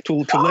interested to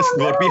listen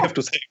to what we have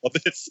to say about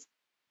this.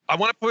 I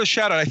want to put a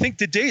shout out. I think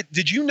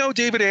did you know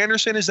David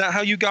Anderson? Is that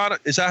how you got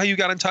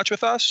in touch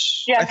with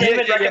us? Yeah,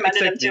 David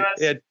recommended him to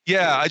us.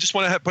 Yeah, I just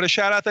want to put a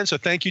shout out then. So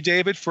thank you,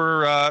 David,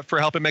 for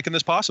helping making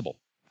this possible.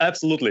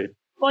 Absolutely.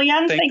 Well,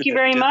 Jan, thank you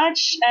very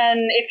much.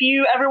 And if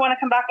you ever want to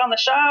come back on the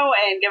show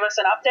and give us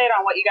an update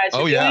on what you guys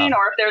are doing,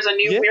 or if there's a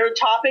new weird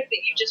topic that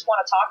you just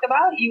want to talk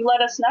about, you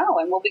let us know,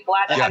 and we'll be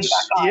glad to have you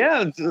back on.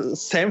 Yeah,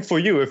 same for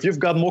you. If you've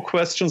got more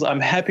questions, I'm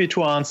happy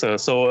to answer.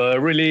 So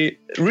really,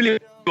 really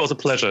was a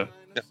pleasure.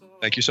 Yeah.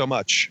 Thank you so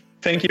much.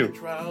 Thank you.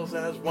 Trials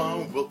as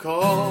one will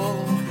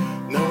call.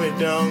 No, we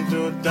don't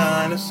do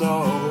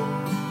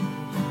dinosaurs.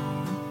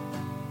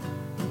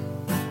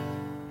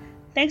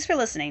 Thanks for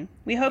listening.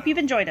 We hope you've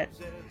enjoyed it.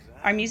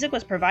 Our music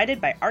was provided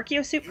by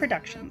Archaeosoup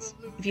Productions.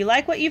 If you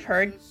like what you've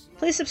heard,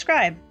 please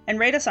subscribe and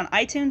rate us on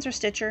iTunes or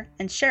Stitcher,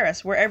 and share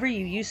us wherever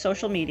you use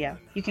social media.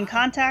 You can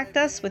contact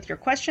us with your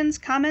questions,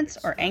 comments,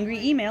 or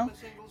angry email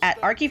at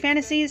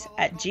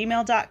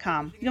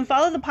archyfantasies@gmail.com. You can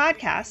follow the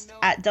podcast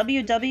at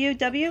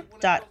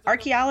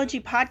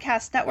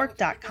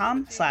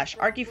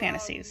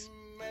www.archaeologypodcastnetwork.com/archyfantasies.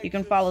 You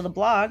can follow the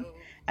blog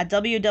at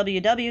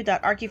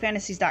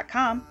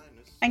www.archyfantasies.com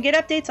and get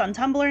updates on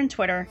Tumblr and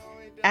Twitter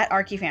at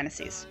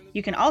archyfantasies.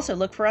 You can also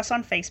look for us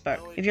on Facebook.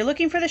 If you're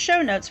looking for the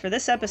show notes for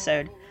this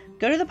episode,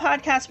 go to the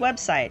podcast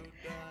website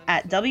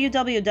at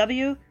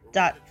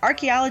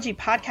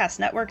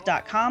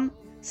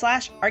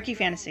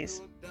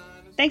www.archaeologypodcastnetwork.com/archyfantasies.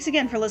 Thanks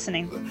again for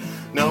listening.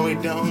 No, we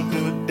don't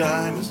do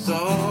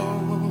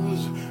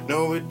dinosaurs.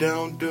 No, we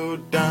don't do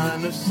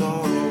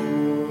dinosaurs.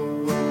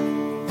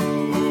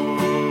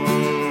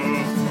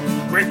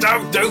 We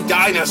don't do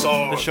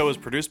dinosaurs. This show is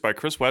produced by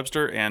Chris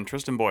Webster and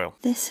Tristan Boyle.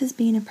 This has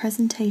been a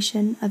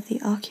presentation of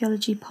the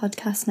Archaeology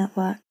Podcast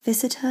Network.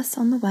 Visit us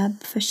on the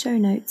web for show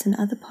notes and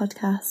other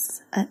podcasts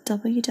at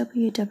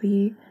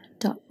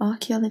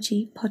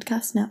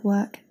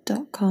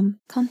www.archaeologypodcastnetwork.com.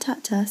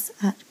 Contact us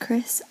at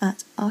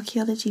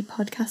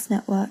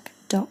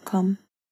chris@archaeologypodcastnetwork.com.